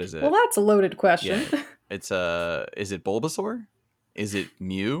 what is it? Well, that's a loaded question. Yeah. It's is it Bulbasaur? Is it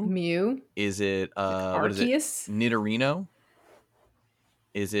Mew? Mew. Is it what is it? Arceus? Nidorino?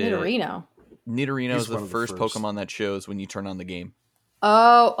 Is it Nidorino? Nidorino He's is the one of the first first. Pokemon that shows when you turn on the game.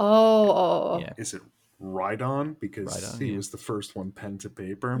 Oh. Yeah. Is it Rhydon? Because Rhydon, he yeah. was the first one pen to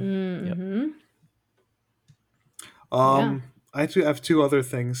paper. Mm-hmm. I have 2 other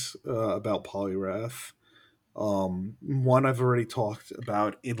things about Poliwrath. One I've already talked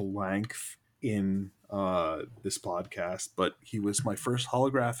about in length in this podcast, but he was my first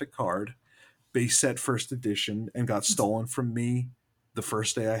holographic card, base set first edition, and got stolen from me the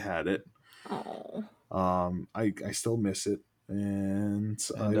first day I had it. Oh. I still miss it, and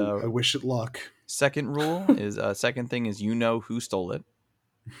And, I wish it luck. Second rule is second thing is you know who stole it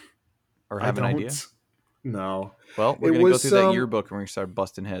or have an idea. No. Well, we're It gonna go was, through that yearbook and we're gonna start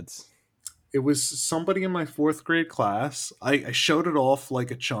busting heads. It was somebody in my 4th grade class. I showed it off like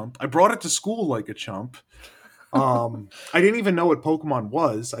a chump. I brought it to school like a chump. I didn't even know what Pokemon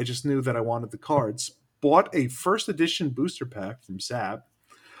was. I just knew that I wanted the cards. Bought a first edition booster pack from Zap,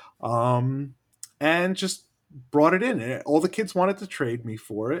 and just brought it in. And all the kids wanted to trade me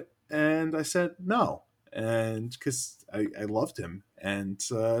for it, and I said no. And because I loved him, and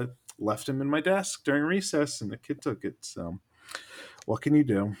left him in my desk during recess, and the kid took it. So, what can you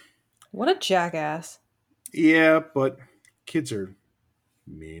do? What a jackass. Yeah, but kids are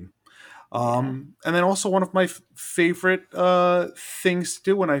mean. And then also one of my favorite things to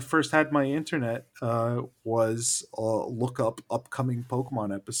do when I first had my internet was look up upcoming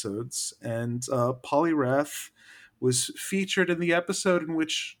Pokemon episodes. And Poliwrath was featured in the episode in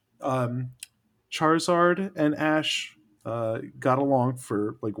which Charizard and Ash got along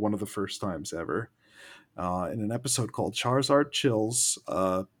for like one of the first times ever. In an episode called Charizard Chills,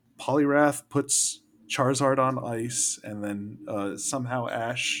 Poliwrath puts Charizard on ice, and then somehow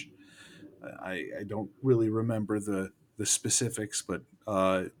Ash, I don't really remember the specifics, but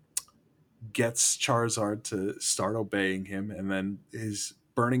gets Charizard to start obeying him, and then his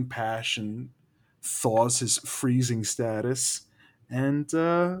burning passion thaws his freezing status, and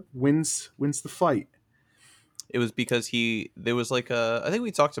wins the fight. It was because there was like I think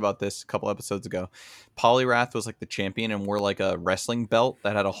we talked about this a couple episodes ago. Poliwrath was like the champion and wore like a wrestling belt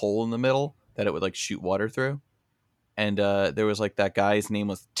that had a hole in the middle that it would like shoot water through. And there was like that guy's name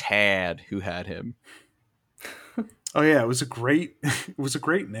was Tad who had him. Oh yeah, it was a great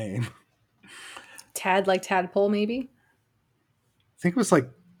name. Tad like tadpole, maybe? I think it was like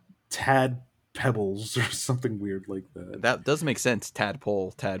Tad Pebbles or something weird like that. That does make sense.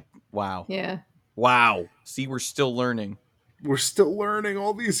 Tadpole, Tad. Wow. Yeah. Wow. See, we're still learning. We're still learning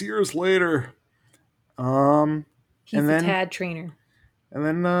all these years later. He's and the then Tad trainer. and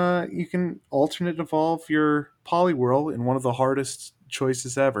then you can alternate evolve your Poliwhirl in one of the hardest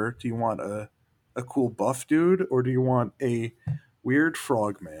choices ever. Do you want a cool buff dude, or do you want a weird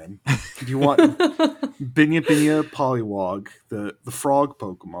frogman? Do you want Binya Binya Poliwag, the frog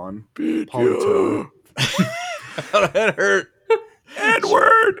Pokemon? Politoed. That hurt.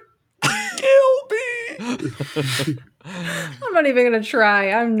 Edward! Kill me! I'm not even going to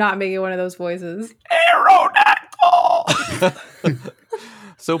try. I'm not making one of those voices. Aerodactyl!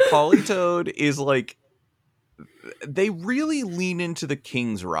 So Politoed is like, they really lean into the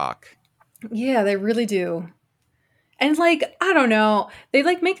King's Rock. Yeah, they really do. And like, I don't know, they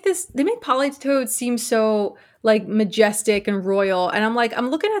like make Politoed seem so like majestic and royal. And I'm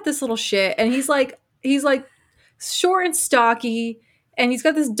looking at this little shit, and he's like short and stocky, and he's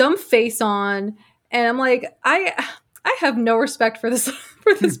got this dumb face on, and I'm like, I have no respect for this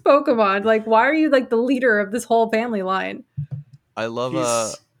for this Pokemon. Like, why are you like the leader of this whole family line? I love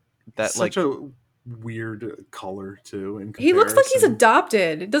He's that such like a weird color too. In He looks like he's comparison.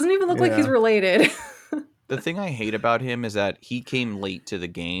 adopted. It doesn't even look like he's Yeah. related. the thing I hate about him is that he came late to the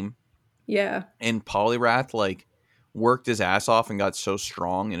game, Yeah. and Poliwrath like worked his ass off and got so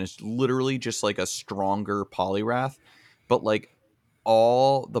strong, and it's literally just like a stronger Poliwrath. But like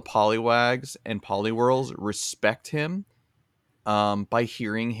all the Poliwags and Poliwhirls respect him by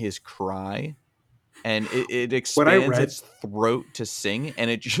hearing his cry. And it expands its throat to sing,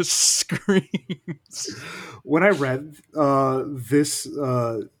 and it just screams. When I read this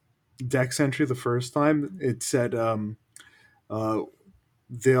Dex entry the first time, it said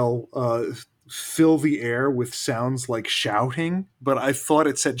they'll fill the air with sounds like shouting, but I thought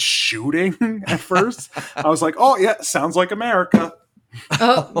it said shooting at first. I was like, oh yeah, sounds like America.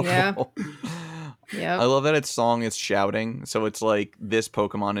 Oh, yeah. Yeah. I love that its song is shouting, so it's like this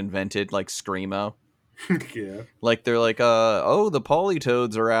Pokemon invented like Screamo. Yeah. Like they're like, oh, the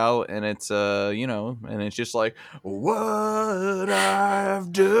Politoads are out, and it's and it's just like, what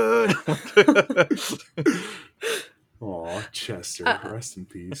I've done. Aw, Chester, rest in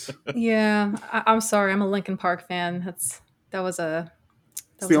peace. Yeah. I'm sorry. I'm a Linkin Park fan. That was a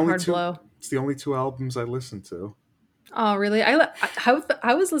hard blow. It's the only 2 albums I listened to. Oh, really? I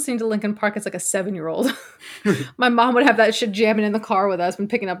was listening to Linkin Park as like a 7-year-old. My mom would have that shit jamming in the car with us when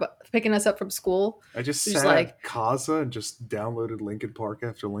picking us up from school. I just She's sat like- at Kaza and just downloaded Linkin Park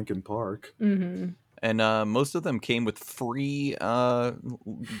after Linkin Park. Mm-hmm. And most of them came with free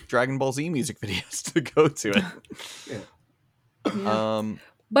Dragon Ball Z music videos to go to it. Yeah.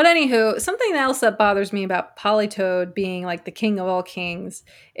 But anywho, something else that bothers me about Politoed being like the king of all kings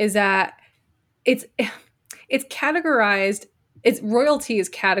is that its royalty is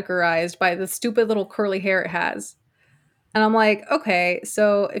categorized by the stupid little curly hair it has. And I'm like, okay,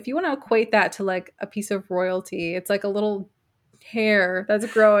 so if you want to equate that to like a piece of royalty, it's like a little hair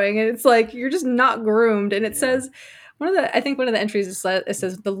that's growing, and it's like you're just not groomed. And it says one of the entries it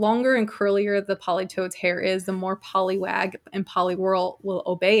says the longer and curlier the Politoad's hair is, the more Poliwag and Poliwhirl will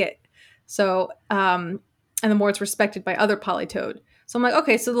obey it. So and the more it's respected by other Politoad. So I'm like,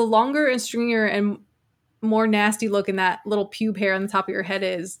 okay, so the longer and stringier and more nasty looking that little pube hair on the top of your head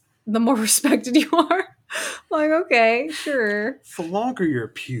is, the more respected you are. Like, okay, sure. The longer your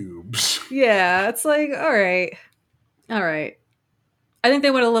pubes. Yeah, it's like, all right. I think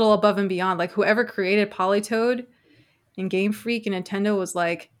they went a little above and beyond. Like, whoever created Politoed and Game Freak and Nintendo was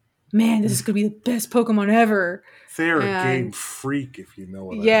like, man, this is going to be the best Pokemon ever. They're a game freak, if you know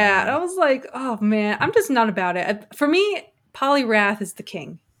what I mean. Yeah, and I was like, oh, man, I'm just not about it. For me, Poliwrath is the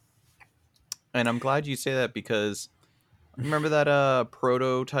king. And I'm glad you say that, because remember that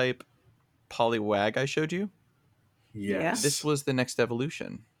prototype Poliwag I showed you? Yes. This was the next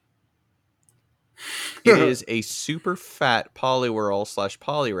evolution. It is a super fat Poliwhirl /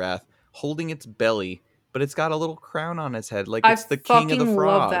 Poliwrath holding its belly, but it's got a little crown on its head, like it's the king of the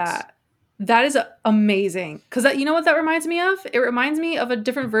frogs. Love that. That is amazing. Because you know what that reminds me of? It reminds me of a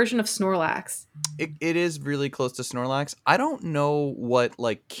different version of Snorlax. It is really close to Snorlax. I don't know what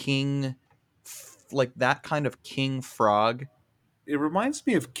like that kind of king frog. It reminds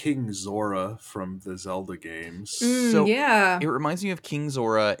me of King Zora from the Zelda games. So yeah. It reminds me of King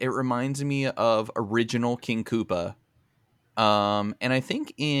Zora. It reminds me of original King Koopa. And I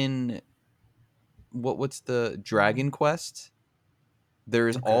think in what's the Dragon Quest?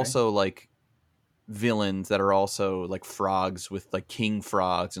 There's also like villains that are also like frogs with like king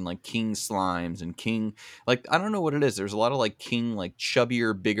frogs and like king slimes and king, like, I don't know what it is. There's a lot of like king, like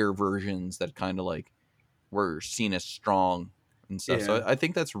chubbier, bigger versions that kind of like were seen as strong and stuff. Yeah. So I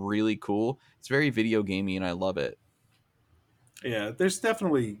think that's really cool. It's very video gamey and I love it. Yeah, there's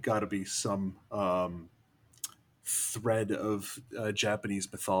definitely got to be some thread of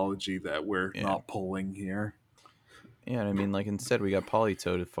Japanese mythology that we're not pulling here. Yeah, I mean, like instead we got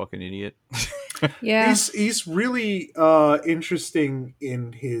Politoed, a fucking idiot. Yeah, he's really interesting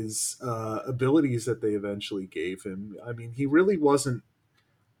in his abilities that they eventually gave him. I mean, he really wasn't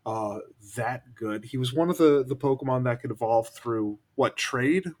that good. He was one of the Pokemon that could evolve through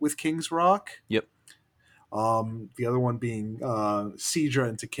trade with King's Rock. Yep. The other one being Seadra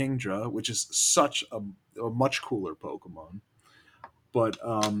into Kingdra, which is such a much cooler Pokemon. But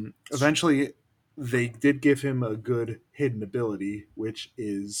eventually, they did give him a good hidden ability, which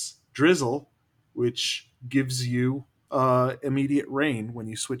is Drizzle, which gives you immediate rain when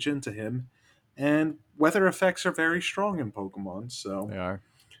you switch into him. And weather effects are very strong in Pokemon, so They are.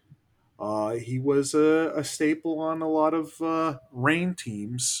 he was a staple on a lot of rain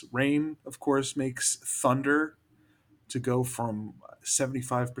teams. Rain, of course, makes Thunder to go from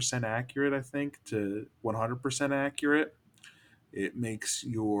 75% accurate, I think, to 100% accurate. It makes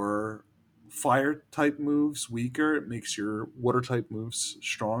your fire type moves weaker. It makes your water type moves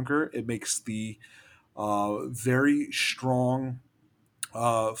stronger. It makes the very strong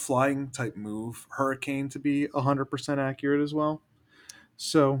flying type move Hurricane to be 100% accurate as well.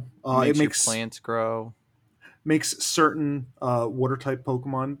 So Makes it your makes plants grow. makes certain water type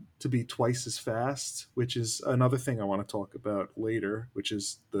Pokemon to be twice as fast, which is another thing I want to talk about later, which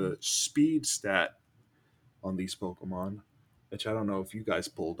is the speed stat on these Pokemon, which I don't know if you guys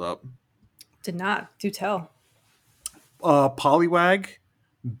pulled up. Did not. Do tell. Poliwag,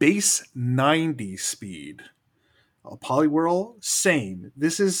 base 90 speed. Poliwhirl, same.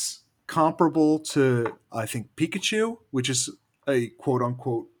 This is comparable to, I think, Pikachu, which is a quote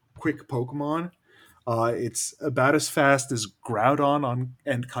unquote quick Pokemon. It's about as fast as Groudon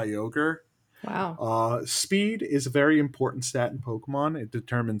and Kyogre. Wow. Speed is a very important stat in Pokemon. It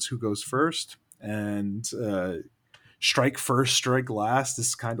determines who goes first, and strike first, strike last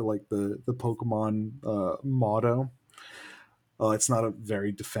is kind of like the Pokemon motto. It's not a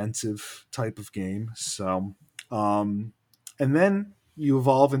very defensive type of game. So, and then you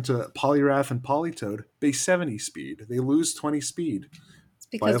evolve into Poliwrath and Politoed, base 70 speed. They lose 20 speed. It's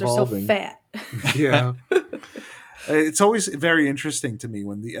because they're so fat. Yeah. It's always very interesting to me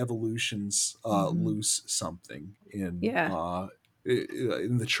when the evolutions lose something in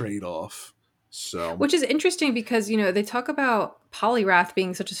the trade-off. So, which is interesting because they talk about Poliwrath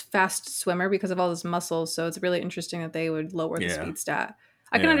being such a fast swimmer because of all his muscles. So it's really interesting that they would lower the speed stat.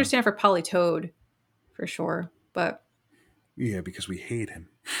 I can understand for Politoed for sure, but yeah, because we hate him.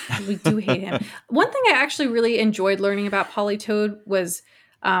 We do hate him. One thing I actually really enjoyed learning about Politoed was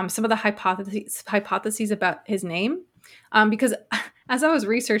some of the hypotheses about his name. Because as I was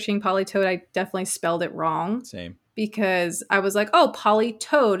researching Politoed, I definitely spelled it wrong. Same. Because I was like, oh,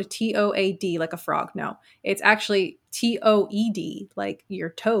 Politoed, Toad, like a frog. No, it's actually Toed, like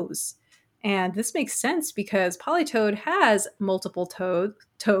your toes. And this makes sense because Politoed has multiple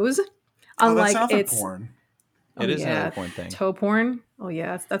toes. Unlike its porn. It is another porn thing. Toe porn. Oh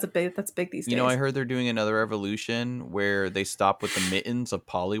yeah, that's big these days. I heard they're doing another evolution where they stop with the mittens of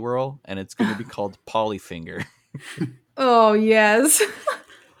Poliwhirl, and it's going to be called Polyfinger. Oh yes.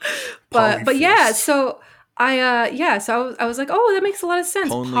 but yeah, so I was like, oh, that makes a lot of sense.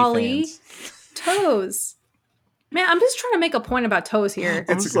 Poly toes. Man, I'm just trying to make a point about toes here.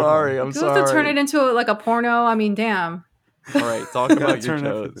 I'm sorry. You have to turn it into like a porno. I mean, damn. All right, talk about your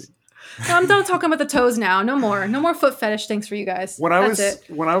toes. No, I'm done talking about the toes now. No more foot fetish things for you guys. When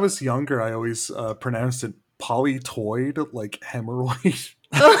I was younger, I always pronounced it polytoid, like hemorrhoid.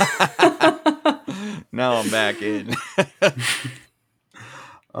 Now I'm back in.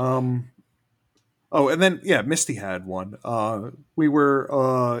 Oh, and then Misty had one. We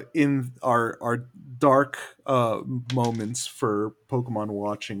were in our dark moments for Pokemon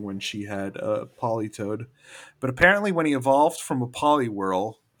watching when she had Politoed, but apparently when he evolved from a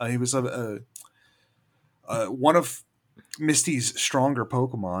Poliwhirl, he was one of Misty's stronger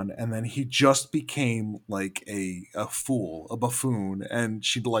Pokemon, and then he just became like a fool, a buffoon, and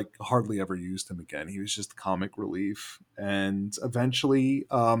she'd like hardly ever used him again. He was just comic relief, and eventually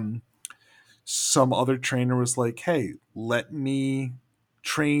some other trainer was like, hey, let me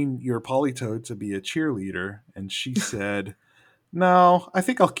train your Politoed to be a cheerleader, and she said, no, I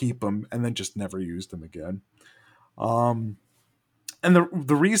think I'll keep him, and then just never used him again. And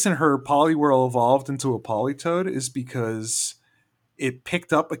the reason her Poliwhirl evolved into a Politoed is because it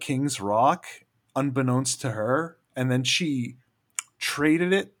picked up a King's Rock unbeknownst to her, and then she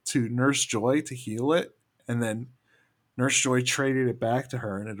traded it to Nurse Joy to heal it, and then Nurse Joy traded it back to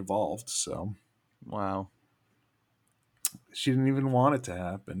her, and it evolved. So, wow, she didn't even want it to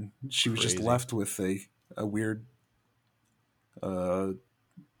happen. She was just left with a weird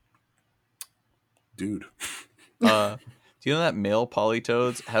dude. Do you know that male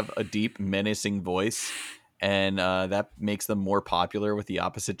Politoads have a deep, menacing voice, and that makes them more popular with the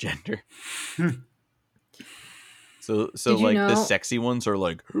opposite gender? So like the sexy ones are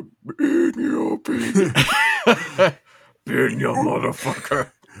like, Binya,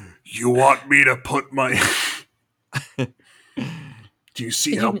 motherfucker. You want me to put my... Do you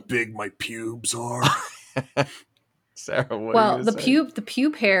see how big my pubes are? Sarah, what are you Well, gonna the say? the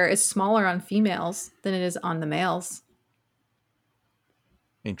pube hair is smaller on females than it is on the males.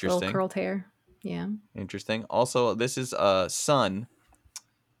 Little Interesting. curled hair. Yeah. Interesting. Also, this is Sun.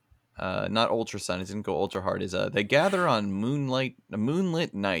 Not Ultra Sun. It didn't go ultra hard. Is they gather on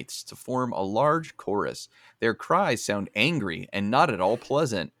moonlit nights to form a large chorus. Their cries sound angry and not at all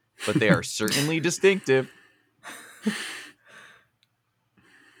pleasant, but they are certainly distinctive.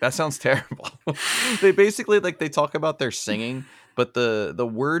 That sounds terrible. They basically they talk about their singing, but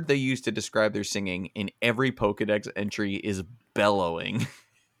the word they use to describe their singing in every Pokedex entry is bellowing.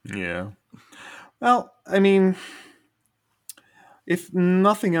 Yeah. Well, I mean, if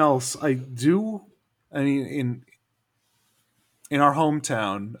nothing else, I do. I mean, in our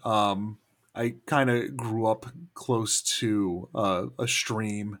hometown, I kind of grew up close to a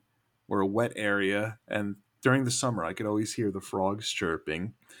stream or a wet area, and during the summer, I could always hear the frogs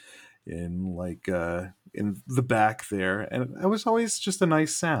chirping in the back there, and it was always just a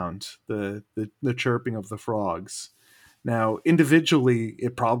nice sound, the chirping of the frogs. Now, individually,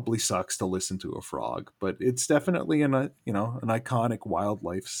 it probably sucks to listen to a frog, but it's definitely an iconic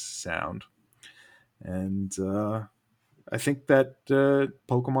wildlife sound, and I think that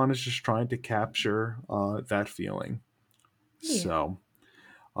Pokemon is just trying to capture that feeling. Yeah. So,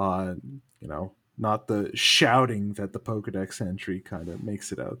 not the shouting that the Pokedex entry kind of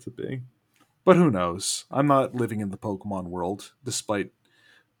makes it out to be. But who knows? I'm not living in the Pokemon world, despite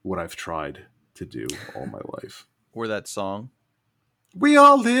what I've tried to do all my life. Or that song. We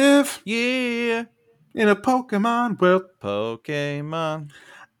all live Yeah. in a Pokemon world. Pokemon.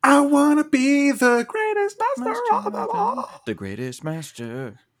 I want to be the greatest master of them all. The greatest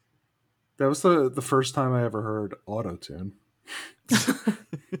master. That was the first time I ever heard autotune.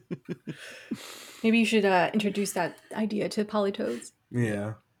 Maybe you should introduce that idea to Polytoads.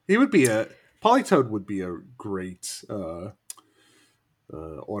 Yeah. Polytoad would be a great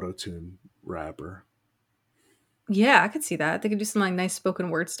autotune rapper. Yeah, I could see that. They could do some nice spoken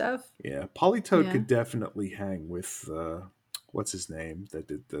word stuff. Yeah, Polytoad Yeah. could definitely hang with what's his name that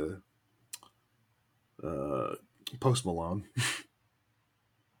did the Post Malone.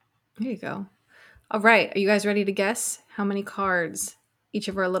 There you go. All right. Are you guys ready to guess how many cards each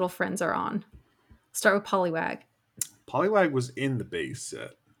of our little friends are on? Start with Poliwag. Poliwag was in the base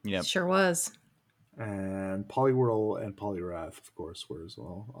set. Yep. Sure was. And Poliwhirl and Poliwrath, of course, were as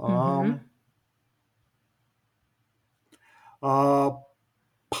well.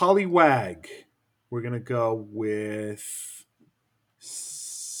 Poliwag, we're going to go with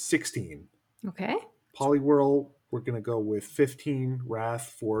 16. Okay. Poliwhirl, we're going to go with 15.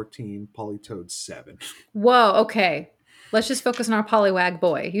 Wrath, 14. Polytoad, 7. Whoa. Okay. Let's just focus on our Poliwag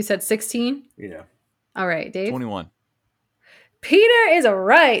boy. You said 16? Yeah. All right, Dave. 21. Peter is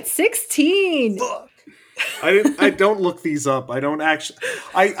right. 16. Fuck. I don't look these up. I don't actually.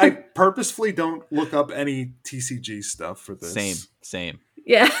 I purposefully don't look up any TCG stuff for this. Same.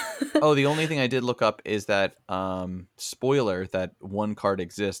 Yeah. Oh, the only thing I did look up is that spoiler that one card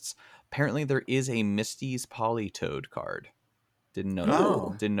exists. Apparently, there is a Misty's Politoed card. Didn't know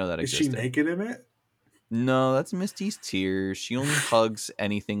that. Didn't know that Is existed. she naked in it? No, that's Misty's tears. She only hugs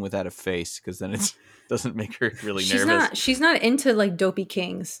anything without a face because then it doesn't make her really nervous. She's not into dopey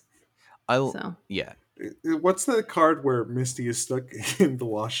kings. Yeah. What's the card where Misty is stuck in the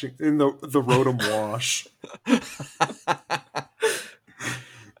Rotom wash?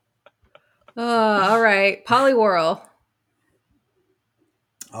 All right, Poliwhirl.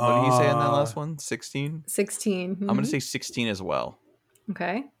 What did you say on that last one? 16? 16. I'm going to say 16 as well.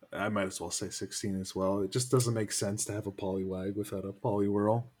 Okay. I might as well say 16 as well. It just doesn't make sense to have a Poliwag without a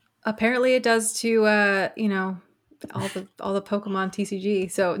Poliwhirl. Apparently it does to, all the Pokemon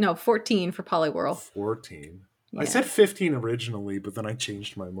TCG. So, no, 14 for Poliwhirl. 14. Yeah. I said 15 originally, but then I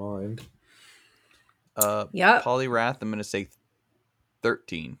changed my mind. Yep. Poliwrath, I'm going to say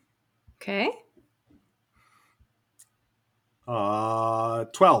 13. Okay.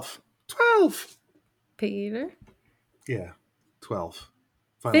 12. 12. Peter. Yeah, 12.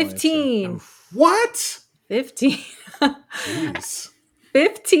 Final 15. answer. What? 15. Jeez.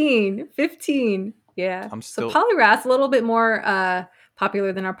 15. Yeah. So Poliwrath's a little bit more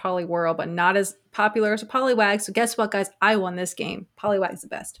popular than our Poliwhirl, but not as popular as a Poliwag. So guess what, guys? I won this game. Poliwag's the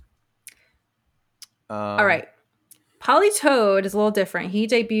best. All right. Politoed is a little different. He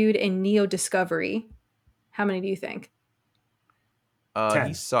debuted in Neo Discovery. How many do you think? 10.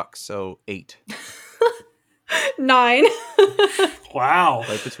 He sucks, so 8. 9. Wow.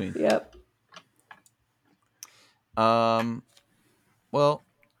 Right between. Yep. Well,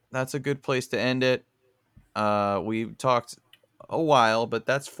 that's a good place to end it. We talked a while, but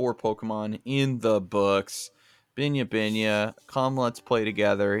that's 4 Pokemon in the books. Binya Binya, come let's play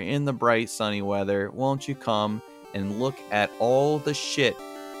together in the bright sunny weather. Won't you come and look at all the shit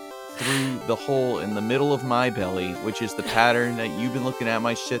through the hole in the middle of my belly, which is the pattern that you've been looking at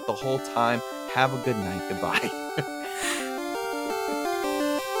my shit the whole time. Have a good night. Goodbye.